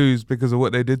England to lose because of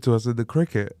what they did to us in the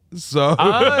cricket. So,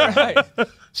 right.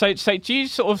 So do you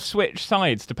sort of switch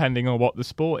sides depending on what the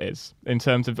sport is? In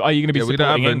terms of, are you going to be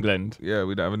supporting England? Yeah,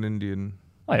 we don't have an Indian.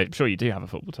 I'm sure you do have a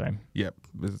football team. Yep,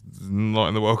 it's not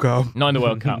in the World Cup. Not in the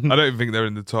World Cup. I don't think they're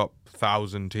in the top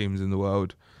 1,000 teams in the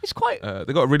world. It's quite.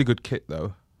 They got a really good kit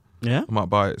though. Yeah, I might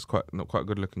buy it. It's not quite a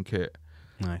good looking kit.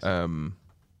 Nice. Some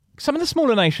of the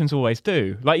smaller nations always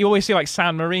do. Like you always see like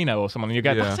San Marino or someone, and you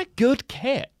go, "That's a good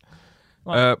kit."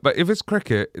 But if it's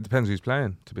cricket, it depends who's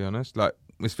playing. To be honest, like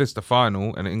it's this the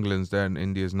final, and England's there and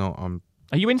India's not.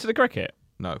 Are you into the cricket?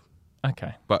 No.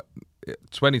 Okay. But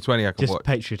 2020 I can watch.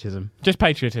 Just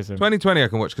patriotism. 2020 I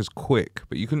can watch because quick,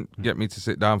 but you couldn't get me to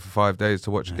sit down for 5 days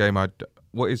to watch a game. I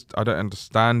don't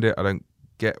understand it. I don't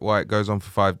get why it goes on for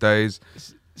 5 days.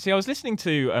 See, I was listening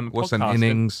to what's an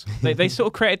innings? They sort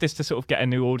of created this to sort of get a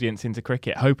new audience into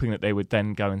cricket, hoping that they would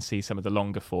then go and see some of the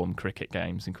longer form cricket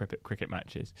games and cricket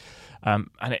matches. And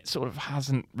it sort of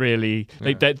hasn't really.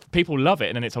 People love it,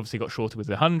 and then it's obviously got shorter with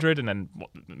the 100, and then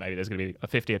maybe there's going to be a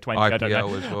 50 or 20. IPL I don't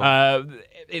know. As well.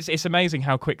 It's amazing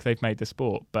how quick they've made the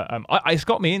sport, but it's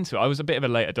got me into it. I was a bit of a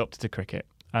late adopter to cricket.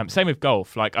 Same with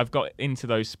golf. Like I've got into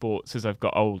those sports as I've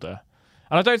got older.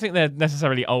 And I don't think they're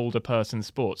necessarily older person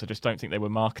sports. I just don't think they were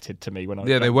marketed to me when I was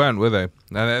young. They weren't, were they?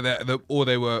 Or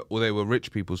they were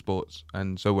rich people sports.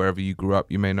 And so wherever you grew up,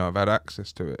 you may not have had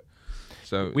access to it.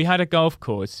 So we had a golf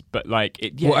course, but like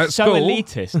What, it's so school?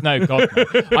 elitist. No, God,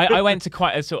 no. I went to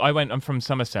quite a sort. I'm from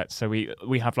Somerset, so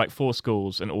we have like 4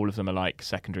 schools, and all of them are like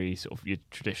secondary, sort of your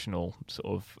traditional sort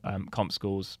of comp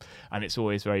schools, and it's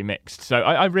always very mixed. So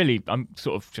I'm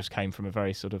sort of just came from a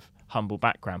very sort of humble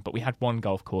background, but we had one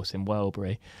golf course in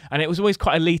Welbury, and it was always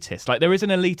quite elitist. Like there is an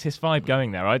elitist vibe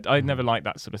going there. I'd never liked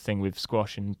that sort of thing with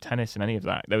squash and tennis and any of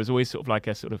that. There was always sort of like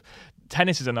a sort of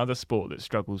tennis is another sport that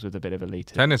struggles with a bit of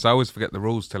elitism. Tennis, I always forget the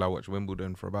rules till I watch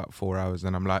Wimbledon for about 4 hours,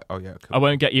 and I'm like, oh yeah, cool. I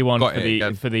won't get you on Got for it the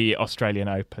again. for the Australian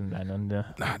Open then. And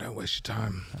Nah, don't waste your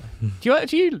time.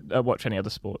 do you watch any other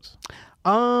sports?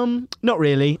 Not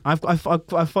really. I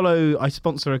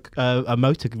sponsor a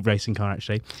motor racing car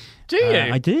actually. Do you?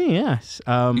 I do, yes.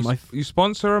 You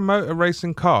sponsor a motor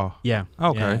racing car? Yeah.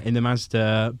 Okay. Yeah, in the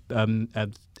Mazda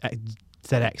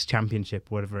ZX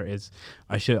Championship, whatever it is.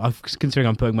 Considering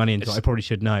I'm putting money into it, I probably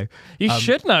should know. You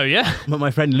should know, yeah. But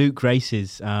my friend Luke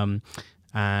races. And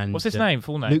What's his name?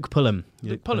 Full name? Luke Pullum.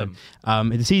 Luke Pullum.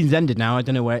 The season's ended now. I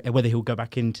don't know whether he'll go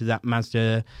back into that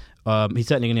Mazda. He's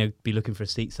certainly going to be looking for a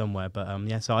seat somewhere. But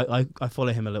yeah, so I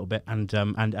follow him a little bit and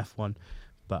F1.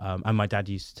 But and my dad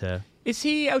used to. Is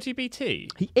he LGBT?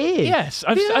 He is. Yes,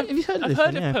 Have you heard of I've this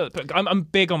heard one? of Yeah. it. I'm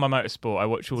big on my motorsport. I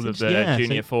watch all of the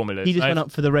junior formulas. He just went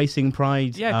up for the Racing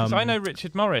Pride. Yeah, because I know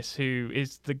Richard Morris, who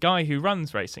is the guy who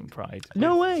runs Racing Pride.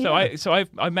 No way. So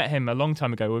I met him a long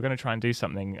time ago. We were going to try and do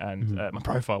something, and my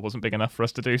profile wasn't big enough for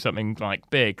us to do something like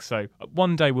big. So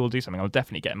one day we'll do something. I'll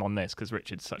definitely get him on this because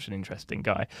Richard's such an interesting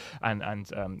guy, and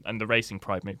the Racing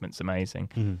Pride movement's amazing.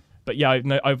 Mm-hmm. But yeah,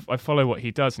 I follow what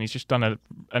he does, and he's just done an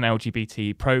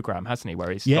LGBT program, hasn't he? Where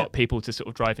he's got people to sort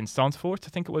of drive in Stanford, I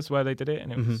think it was, where they did it,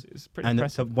 and it was pretty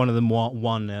impressive. And one of them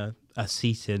won a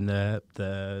seat in the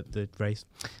race,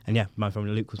 and yeah, my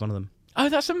friend Luke was one of them. Oh,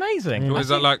 that's amazing! Is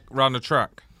that like round the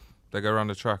track? They go around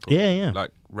the track? Or Yeah. Like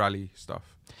rally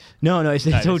stuff? No, it's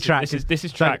all track. This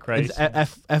is track race.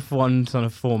 It's F1 sort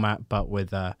of format, but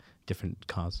with different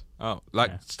cars. Oh,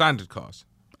 like standard cars?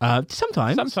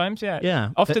 Sometimes, yeah. Yeah.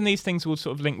 Often these things will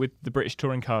sort of link with the British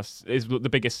touring cars. Is the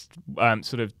biggest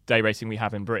sort of day racing we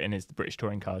have in Britain is the British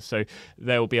touring cars. So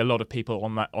there will be a lot of people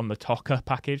on the TOCA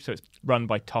package. So it's run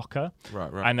by TOCA.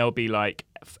 Right. And there'll be like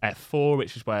F4,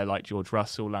 which is where like George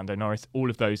Russell, Lando Norris,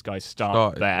 all of those guys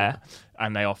start there.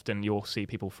 And you'll see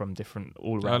people from different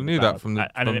all around. I knew the that from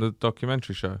the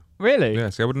documentary show. Really?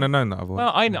 Yes, I wouldn't have known that otherwise.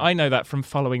 Well, I know that from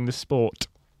following the sport.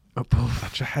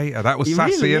 Such a hater. That was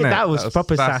sassy, innit? That was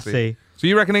proper sassy. So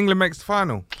you reckon England makes the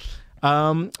final?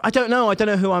 I don't know. I don't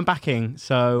know who I'm backing.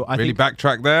 So I really think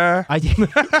backtrack there.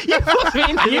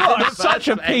 You are such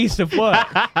a piece of work.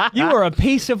 You are a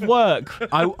piece of work.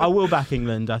 I will back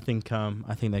England. I think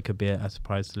there could be a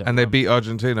surprise. And they beat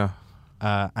Argentina.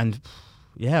 And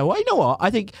yeah, well, you know what? I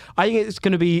think it's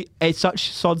going to be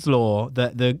such sod's law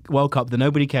that the World Cup that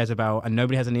nobody cares about and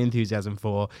nobody has any enthusiasm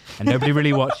for and nobody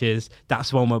really watches.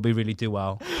 That's one where we really do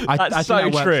well. That's so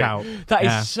think that true. works out. That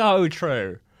is so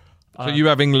true. So you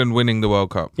have England winning the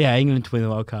World Cup? Yeah, England to win the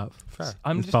World Cup. Fair.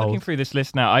 I'm just looking through this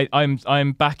list now.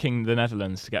 I'm backing the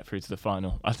Netherlands to get through to the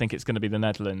final. I think it's going to be the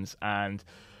Netherlands and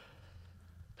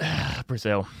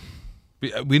Brazil.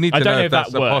 We need to know if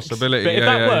that's a works, possibility. But if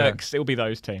that works, it'll be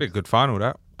those teams. Be a good final,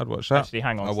 that. I'd watch that. Actually,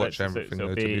 hang on. I'll watch everything,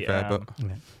 though, to be fair.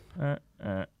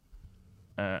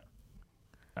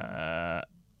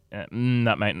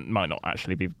 That might not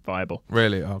actually be viable.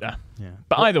 Really? Oh. Yeah.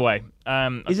 But either way,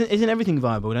 isn't everything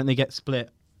viable? Don't they get split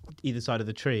either side of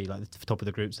the tree, like the top of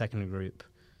the group, second group?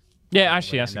 yeah,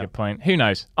 actually, that's a good point. Who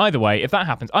knows? Either way, if that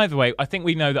happens, I think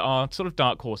we know that our sort of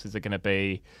dark horses are going to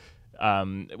be.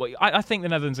 I think the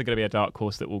Netherlands are going to be a dark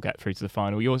horse that will get through to the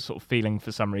final. You're sort of feeling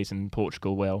for some reason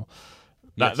Portugal will.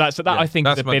 I think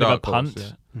is a bit of a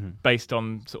punt based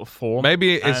on sort of form.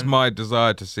 Maybe it's my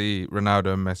desire to see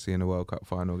Ronaldo and Messi in a World Cup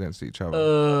final against each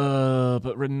other.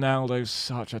 But Ronaldo's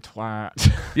such a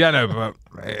twat. Yeah, no, but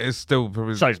it's still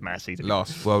probably So's Messi.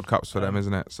 last World Cups for them,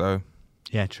 isn't it? So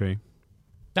Yeah, true.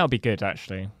 That'll be good,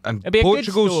 actually. And It'll be a good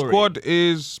Portugal's story. squad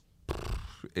is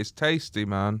tasty,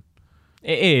 man.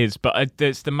 It is, but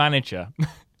it's the manager.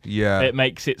 Yeah. It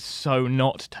makes it so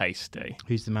not tasty.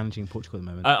 Who's the managing Portugal at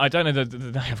the moment? I don't know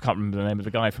I can't remember the name of the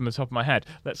guy from the top of my head.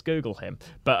 Let's Google him.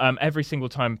 But every single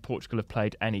time Portugal have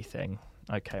played anything,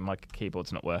 okay, my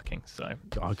keyboard's not working, so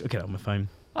I'll get it on my phone.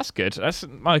 that's good.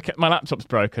 My laptop's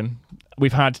broken.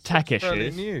 We've had tech issues.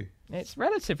 Fairly new. It's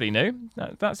relatively new.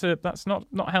 That's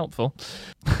not helpful.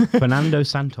 Fernando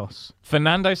Santos.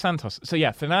 Fernando Santos. So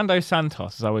yeah, Fernando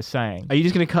Santos, as I was saying. Are you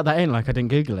just going to cut that in like I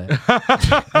didn't Google it? Is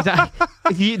that,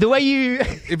 the way you...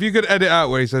 If you could edit out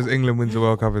where he says England wins the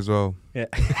World Cup as well. Yeah,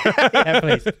 yeah,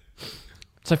 please.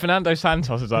 So Fernando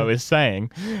Santos, as I was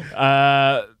saying,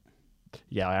 yeah,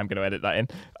 I am going to edit that in.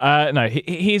 No,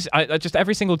 he's just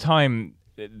every single time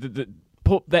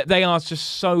they are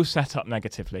just so set up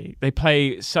negatively. They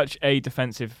play such a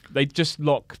defensive. They just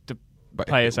lock the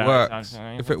players out.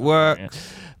 If it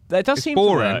works, it does seem to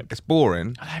work. It's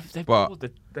boring. They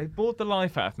bored the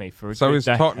life out of me for a so good is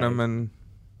decade.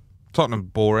 Tottenham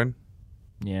boring.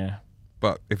 Yeah.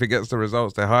 But if it gets the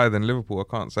results, they're higher than Liverpool. I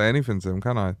can't say anything to them,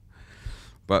 can I?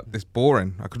 But it's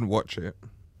boring. I couldn't watch it.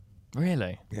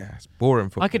 Really? Yeah, it's boring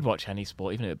football. I could watch any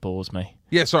sport, even if it bores me.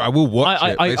 Yeah, sorry, I will watch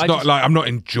it. But it's not like I'm not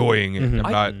enjoying it.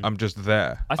 Mm-hmm. I'm just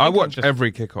there. I watch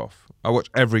every kickoff. I watch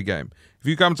every game. If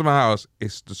you come to my house,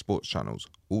 it's the sports channels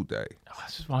all day. Oh,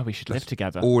 this is why we should live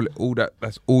together.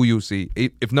 That's all you'll see.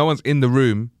 If no one's in the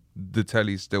room, the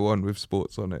telly's still on with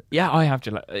sports on it. Yeah, I have.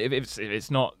 If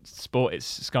it's not sport, it's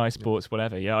Sky Sports,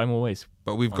 whatever. Yeah, I'm always.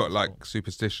 But we've got like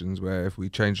superstitions where if we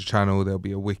change the channel, there'll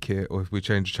be a wicket, or if we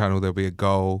change the channel, there'll be a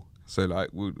goal. So like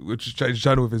we'll just change the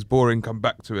channel if it's boring, come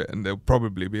back to it, and there'll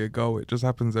probably be a goal. It just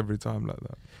happens every time like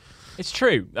that. It's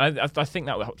true. I think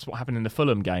that was what happened in the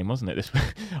Fulham game, wasn't it?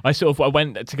 I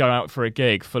went to go out for a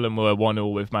gig. Fulham were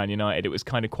 1-1 with Man United. It was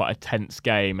kind of quite a tense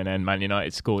game, and then Man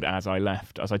United scored as I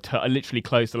left. I literally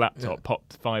closed the laptop,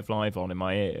 popped 5 Live on in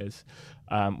my ears,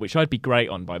 which I'd be great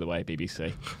on, by the way,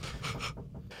 BBC.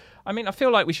 I mean, I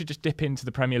feel like we should just dip into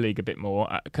the Premier League a bit more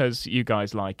because you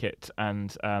guys like it,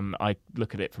 and I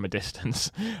look at it from a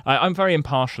distance. I'm very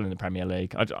impartial in the Premier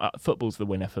League. Football's the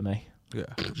winner for me. Yeah,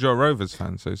 you're a Rovers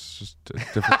fan, so it's just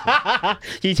difficult.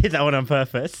 You did that one on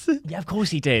purpose. Yeah, of course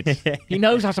he did. He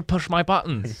knows how to push my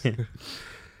buttons. This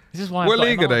is why. What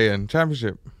league are they in?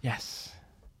 Championship? Yes.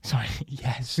 Sorry.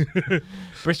 Yes.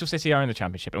 Bristol City are in the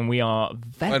Championship, and we are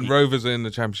very. And Rovers are in the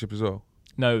Championship as well.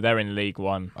 No, they're in League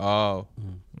One. Oh.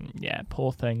 Yeah,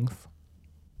 poor things.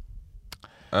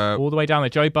 All the way down there.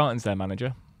 Joey Barton's their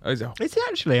manager. Is he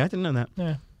actually? I didn't know that.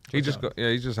 Yeah. He just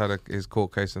had his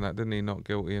court case and that, didn't he? Not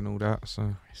guilty and all that.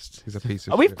 So he's a piece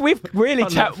of shit. shit. We've really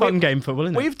fun game football,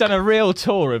 isn't it? We've done a real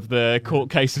tour of the court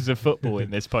cases of football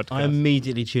in this podcast. I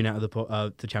immediately tune out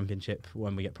of the Championship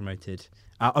when we get promoted.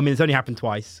 I mean, it's only happened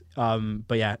twice.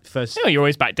 But yeah, first. You know, you're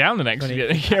always back down the next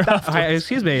year.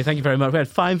 Excuse me, thank you very much. We had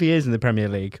 5 years in the Premier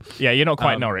League. Yeah, you're not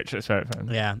quite Norwich. That's fair.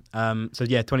 Yeah. So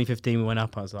yeah, 2015 we went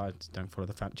up. I was like, I just don't follow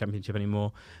the Championship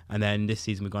anymore. And then this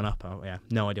season we've gone up.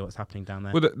 No idea what's happening down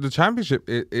there. Well, the Championship,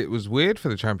 it was weird for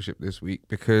the Championship this week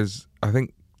because I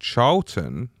think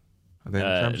Charlton,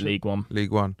 League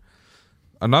One.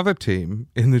 Another team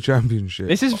in the Championship.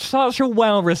 This is such a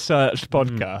well-researched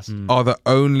podcast. Are the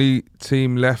only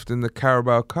team left in the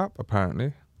Carabao Cup,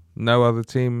 apparently. No other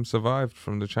team survived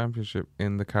from the Championship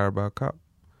in the Carabao Cup.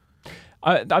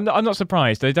 I'm not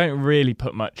surprised. They don't really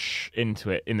put much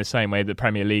into it in the same way the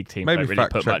Premier League teams don't really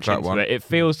put much into it. It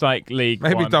feels like League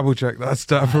One. Maybe double check that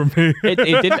stat from me. It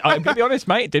didn't. I'm going to be honest,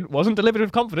 mate. It wasn't delivered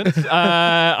with confidence.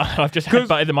 I've just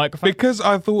headbutted the microphone. Because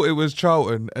I thought it was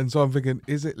Charlton, and so I'm thinking,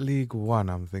 is it League One?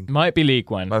 I'm thinking. Might be League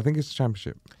One. But I think it's the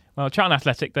Championship. Well, Charlton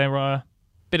Athletic, they're a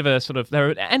bit of a they're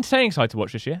an entertaining side to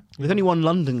watch this year. There's only one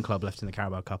London club left in the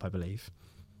Carabao Cup, I believe.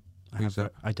 Who's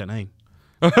that? I don't know.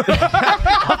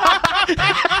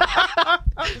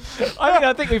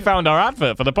 I think we found our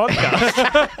advert for the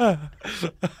podcast.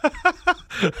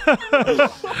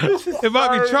 It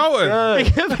might be Charlton.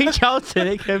 It could be Charlton.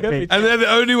 It could be. And they're the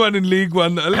only one in League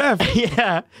One that are left.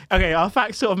 Yeah. Okay, our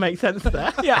facts sort of make sense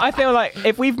there. Yeah, I feel like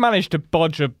if we've managed to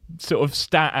bodge a sort of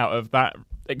stat out of that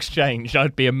exchange,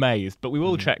 I'd be amazed. But we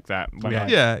will check that.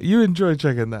 Yeah, you enjoy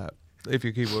checking that. If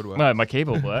your keyboard works. No, my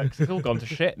keyboard works. It's all gone to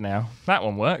shit now. That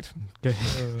one worked.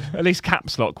 At least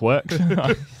caps lock works.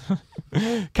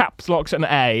 Caps lock's an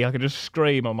A. I can just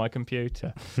scream on my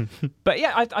computer. But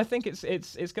yeah, I think it's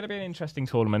going to be an interesting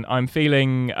tournament. I'm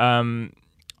feeling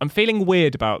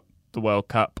weird about the World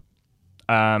Cup,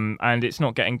 and it's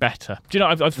not getting better. Do you know?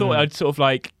 I thought I'd sort of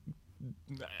like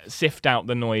sift out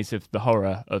the noise of the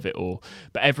horror of it all,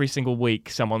 but every single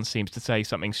week someone seems to say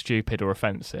something stupid or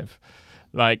offensive.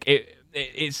 Like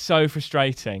it's so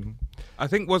frustrating. I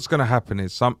think what's going to happen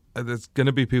is there's going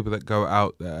to be people that go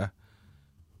out there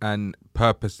and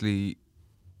purposely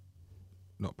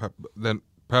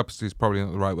is probably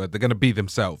not the right word. They're going to be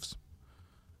themselves,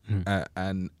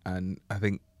 and I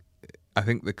think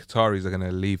the Qataris are going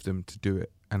to leave them to do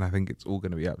it, and I think it's all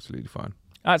going to be absolutely fine.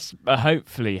 That's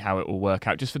hopefully how it will work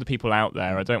out, just for the people out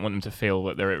there. I don't want them to feel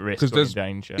that they're at risk or in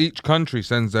danger. Each country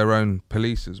sends their own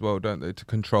police as well, don't they, to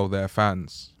control their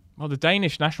fans, Well, the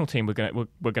Danish national team were going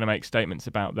to make statements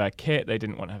about their kit. They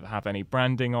didn't want to have any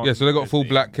branding on. Yeah, so they got full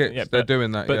black kits. Yeah, they're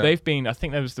doing that. But they've been. I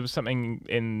think there was something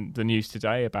in the news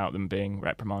today about them being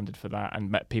reprimanded for that,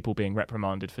 and people being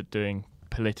reprimanded for doing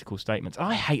political statements.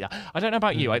 I hate that. I don't know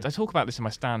about you. I talk about this in my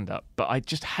stand-up, but I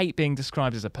just hate being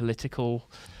described as a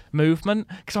political movement,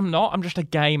 because I'm not. I'm just a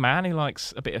gay man who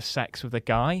likes a bit of sex with a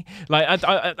guy. Like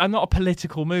I'm not a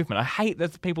political movement. I hate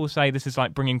that people say this is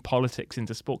like bringing politics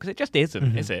into sport, because it just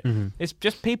isn't, is it? It's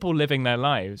just people living their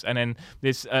lives, and then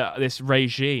this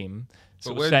regime.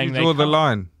 But where do you draw the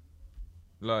line?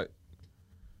 Like.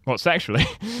 What, sexually?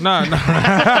 No.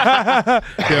 Yeah,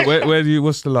 where do you?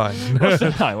 What's the line? What's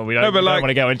the line? Well, we don't want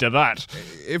to go into that.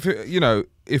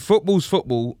 If football's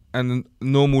football and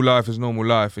normal life is normal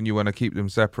life, and you want to keep them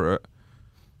separate,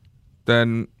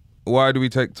 then why do we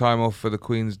take time off for the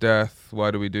Queen's death?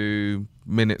 Why do we do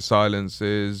minute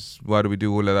silences? Why do we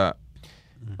do all of that?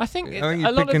 I think you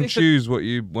pick and choose what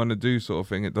you want to do, sort of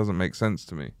thing. It doesn't make sense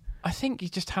to me. I think you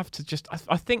just have to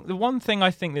I think the one thing I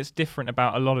think that's different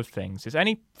about a lot of things is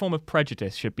any form of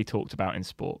prejudice should be talked about in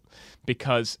sport,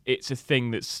 because it's a thing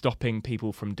that's stopping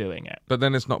people from doing it. But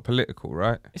then it's not political,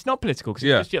 right? It's not political, because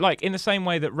it's just like in the same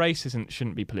way that racism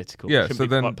shouldn't be political. Yeah, so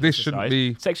then this shouldn't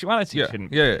be... Sexuality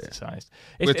shouldn't be politicised.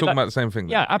 We're talking about the same thing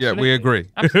then. Yeah, absolutely. Yeah, we agree.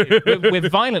 Absolutely. We're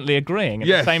violently agreeing in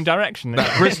the same direction.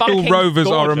 That Bristol Rovers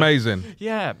are amazing.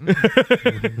 Yeah.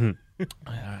 I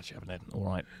actually haven't had all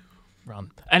right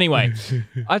run. Anyway,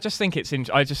 I just think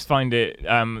I just find it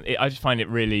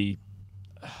really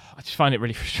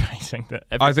frustrating that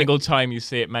every single time you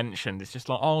see it mentioned, it's just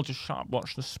like, oh, just shut up,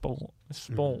 watch the sport.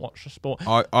 Watch the sport.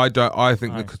 I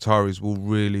think the Qataris will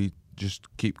really just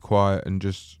keep quiet and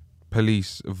just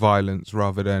police violence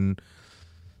rather than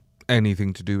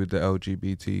anything to do with the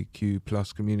LGBTQ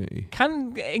plus community.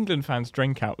 Can England fans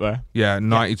drink out there? Yeah,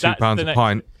 £92 a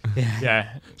pint.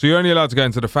 Yeah. So you're only allowed to go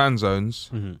into the fan zones.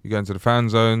 You go into the fan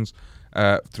zones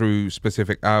through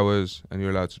specific hours, and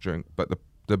you're allowed to drink. But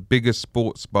the biggest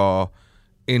sports bar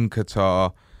in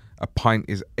Qatar, a pint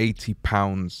is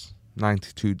 £80,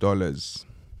 $92.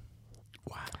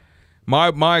 Wow.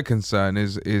 My concern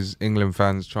is England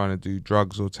fans trying to do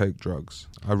drugs or take drugs.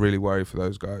 I really worry for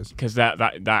those guys, because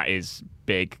that is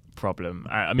big problem.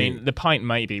 I mean, the pint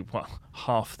may be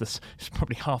it's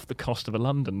probably half the cost of a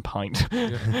London pint.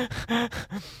 Yeah.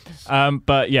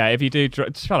 But yeah, if you do,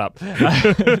 shut up.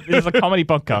 This is a comedy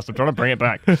podcast. I'm trying to bring it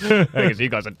back, because you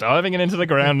guys are diving it into the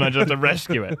ground and I just have to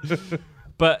rescue it.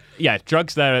 But yeah,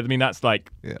 drugs there, I mean, that's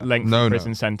like length of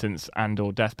prison sentence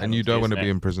and/or death penalty. And you don't want to be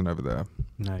in prison over there.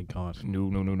 No, God.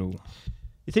 No.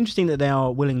 It's interesting that they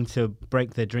are willing to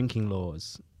break their drinking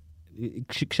laws.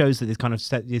 It shows that this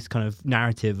kind of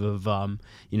narrative of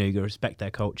you gotta respect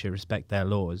their culture, respect their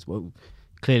laws. Well,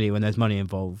 clearly, when there's money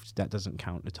involved, that doesn't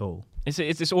count at all.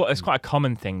 It's quite a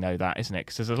common thing, though, that, isn't it?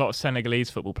 Because there's a lot of Senegalese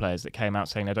football players that came out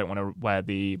saying they don't want to wear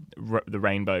the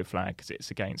rainbow flag because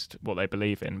it's against what they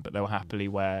believe in, but they'll happily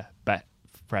wear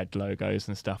Betfred logos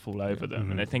and stuff all over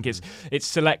them. And I think it's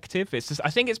selective.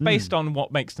 I think it's based on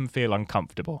what makes them feel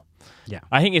uncomfortable. Yeah,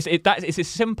 I think it's as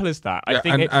simple as that. Yeah, I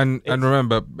think and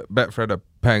remember, Betfred are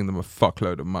paying them a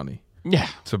fuckload of money. Yeah,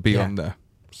 to be on there.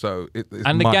 So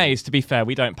the gays, to be fair,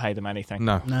 we don't pay them anything.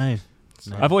 No.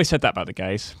 I've always said that about the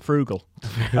gays. Frugal.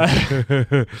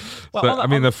 The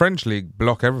French league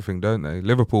block everything, don't they?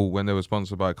 Liverpool, when they were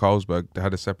sponsored by Carlsberg, they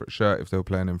had a separate shirt if they were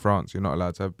playing in France. You're not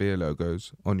allowed to have beer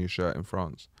logos on your shirt in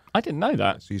France. I didn't know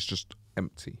that. So it's just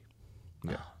empty.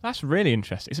 Yeah, that's really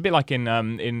interesting. It's a bit like in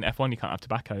F1, you can't have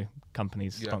tobacco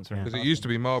companies sponsoring. Because it used to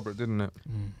be Marlboro, didn't it?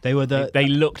 They were they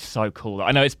looked so cool.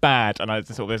 I know it's bad, and I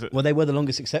thought well, they were the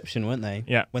longest exception, weren't they?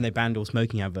 Yeah. When they banned all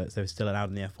smoking adverts, they were still allowed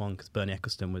in the F1 because Bernie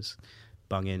Ecclestone was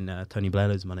bunging Tony Blair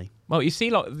loads of money. Well, you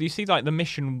see like the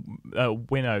Mission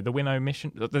Winnow, the Winnow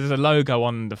Mission. There's a logo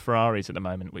on the Ferraris at the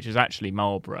moment, which is actually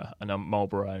Marlboro, and a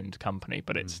Marlboro-owned company,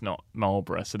 but it's not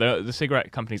Marlboro. So the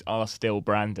cigarette companies are still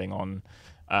branding on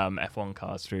F1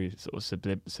 cars through sort of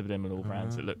subliminal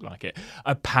brands that look like it.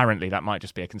 Apparently, that might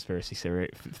just be a conspiracy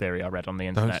theory I read on the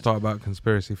internet. Don't start about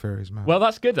conspiracy theories, man. Well,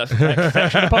 that's good. That's the next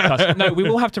section of the podcast. No, we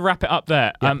will have to wrap it up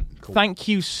there. Yeah, cool. Thank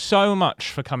you so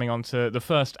much for coming on to the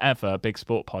first ever Big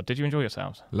Sport Pod. Did you enjoy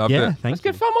yourselves? Loved it. Thank you.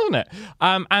 Good fun, wasn't it?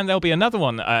 And there'll be another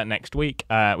one next week.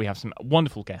 We have some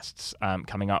wonderful guests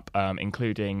coming up,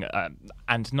 including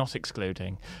and not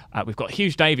excluding. We've got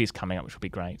Hugh Davies coming up, which will be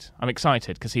great. I'm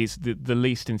excited because he's the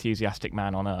least enthusiastic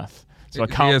man on earth. So I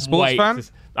can't wait. Is he a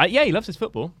sports fan? Yeah, he loves his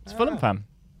football. He's a Fulham fan.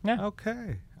 Yeah.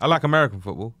 Okay. I like American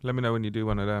football. Let me know when you do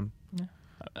one of them.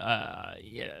 Yeah.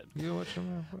 You watch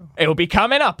them? It'll be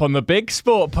coming up on the Big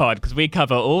Sport Pod because we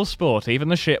cover all sport, even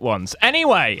the shit ones.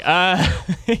 Anyway,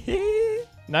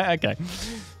 No? Okay.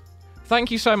 Thank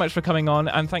you so much for coming on,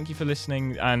 and thank you for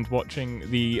listening and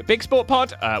watching the Big Sport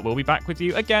Pod. We'll be back with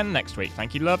you again next week.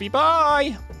 Thank you, love you,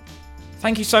 bye!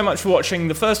 Thank you so much for watching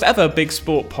the first ever Big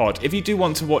Sport Pod. If you do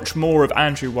want to watch more of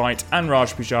Andrew White and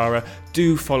Raj Poojara,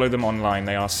 do follow them online.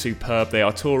 They are superb. They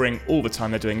are touring all the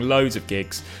time. They're doing loads of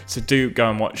gigs, so do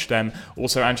go and watch them.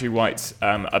 Also, Andrew White's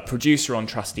a producer on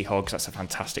Trusty Hogs. That's a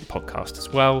fantastic podcast as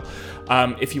well.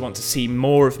 If you want to see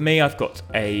more of me, I've got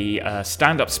a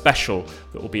stand-up special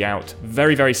that will be out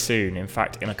very, very soon. In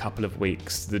fact, in a couple of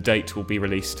weeks. The date will be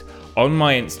released on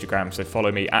my Instagram, so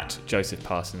follow me at Joseph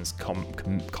Parsons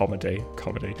Comedy.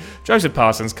 Joseph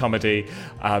Parsons Comedy.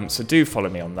 So do follow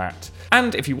me on that.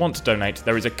 And if you want to donate,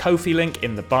 there is a Ko-fi link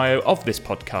in the bio of this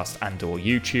podcast and or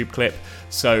YouTube clip.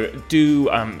 So do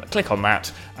click on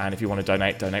that, and if you want to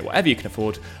donate whatever you can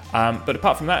afford. But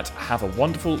apart from that, have a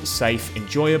wonderful, safe,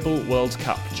 enjoyable World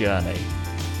Cup journey.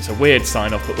 It's a weird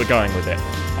sign-off, but we're going with it.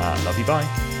 Love you,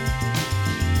 bye.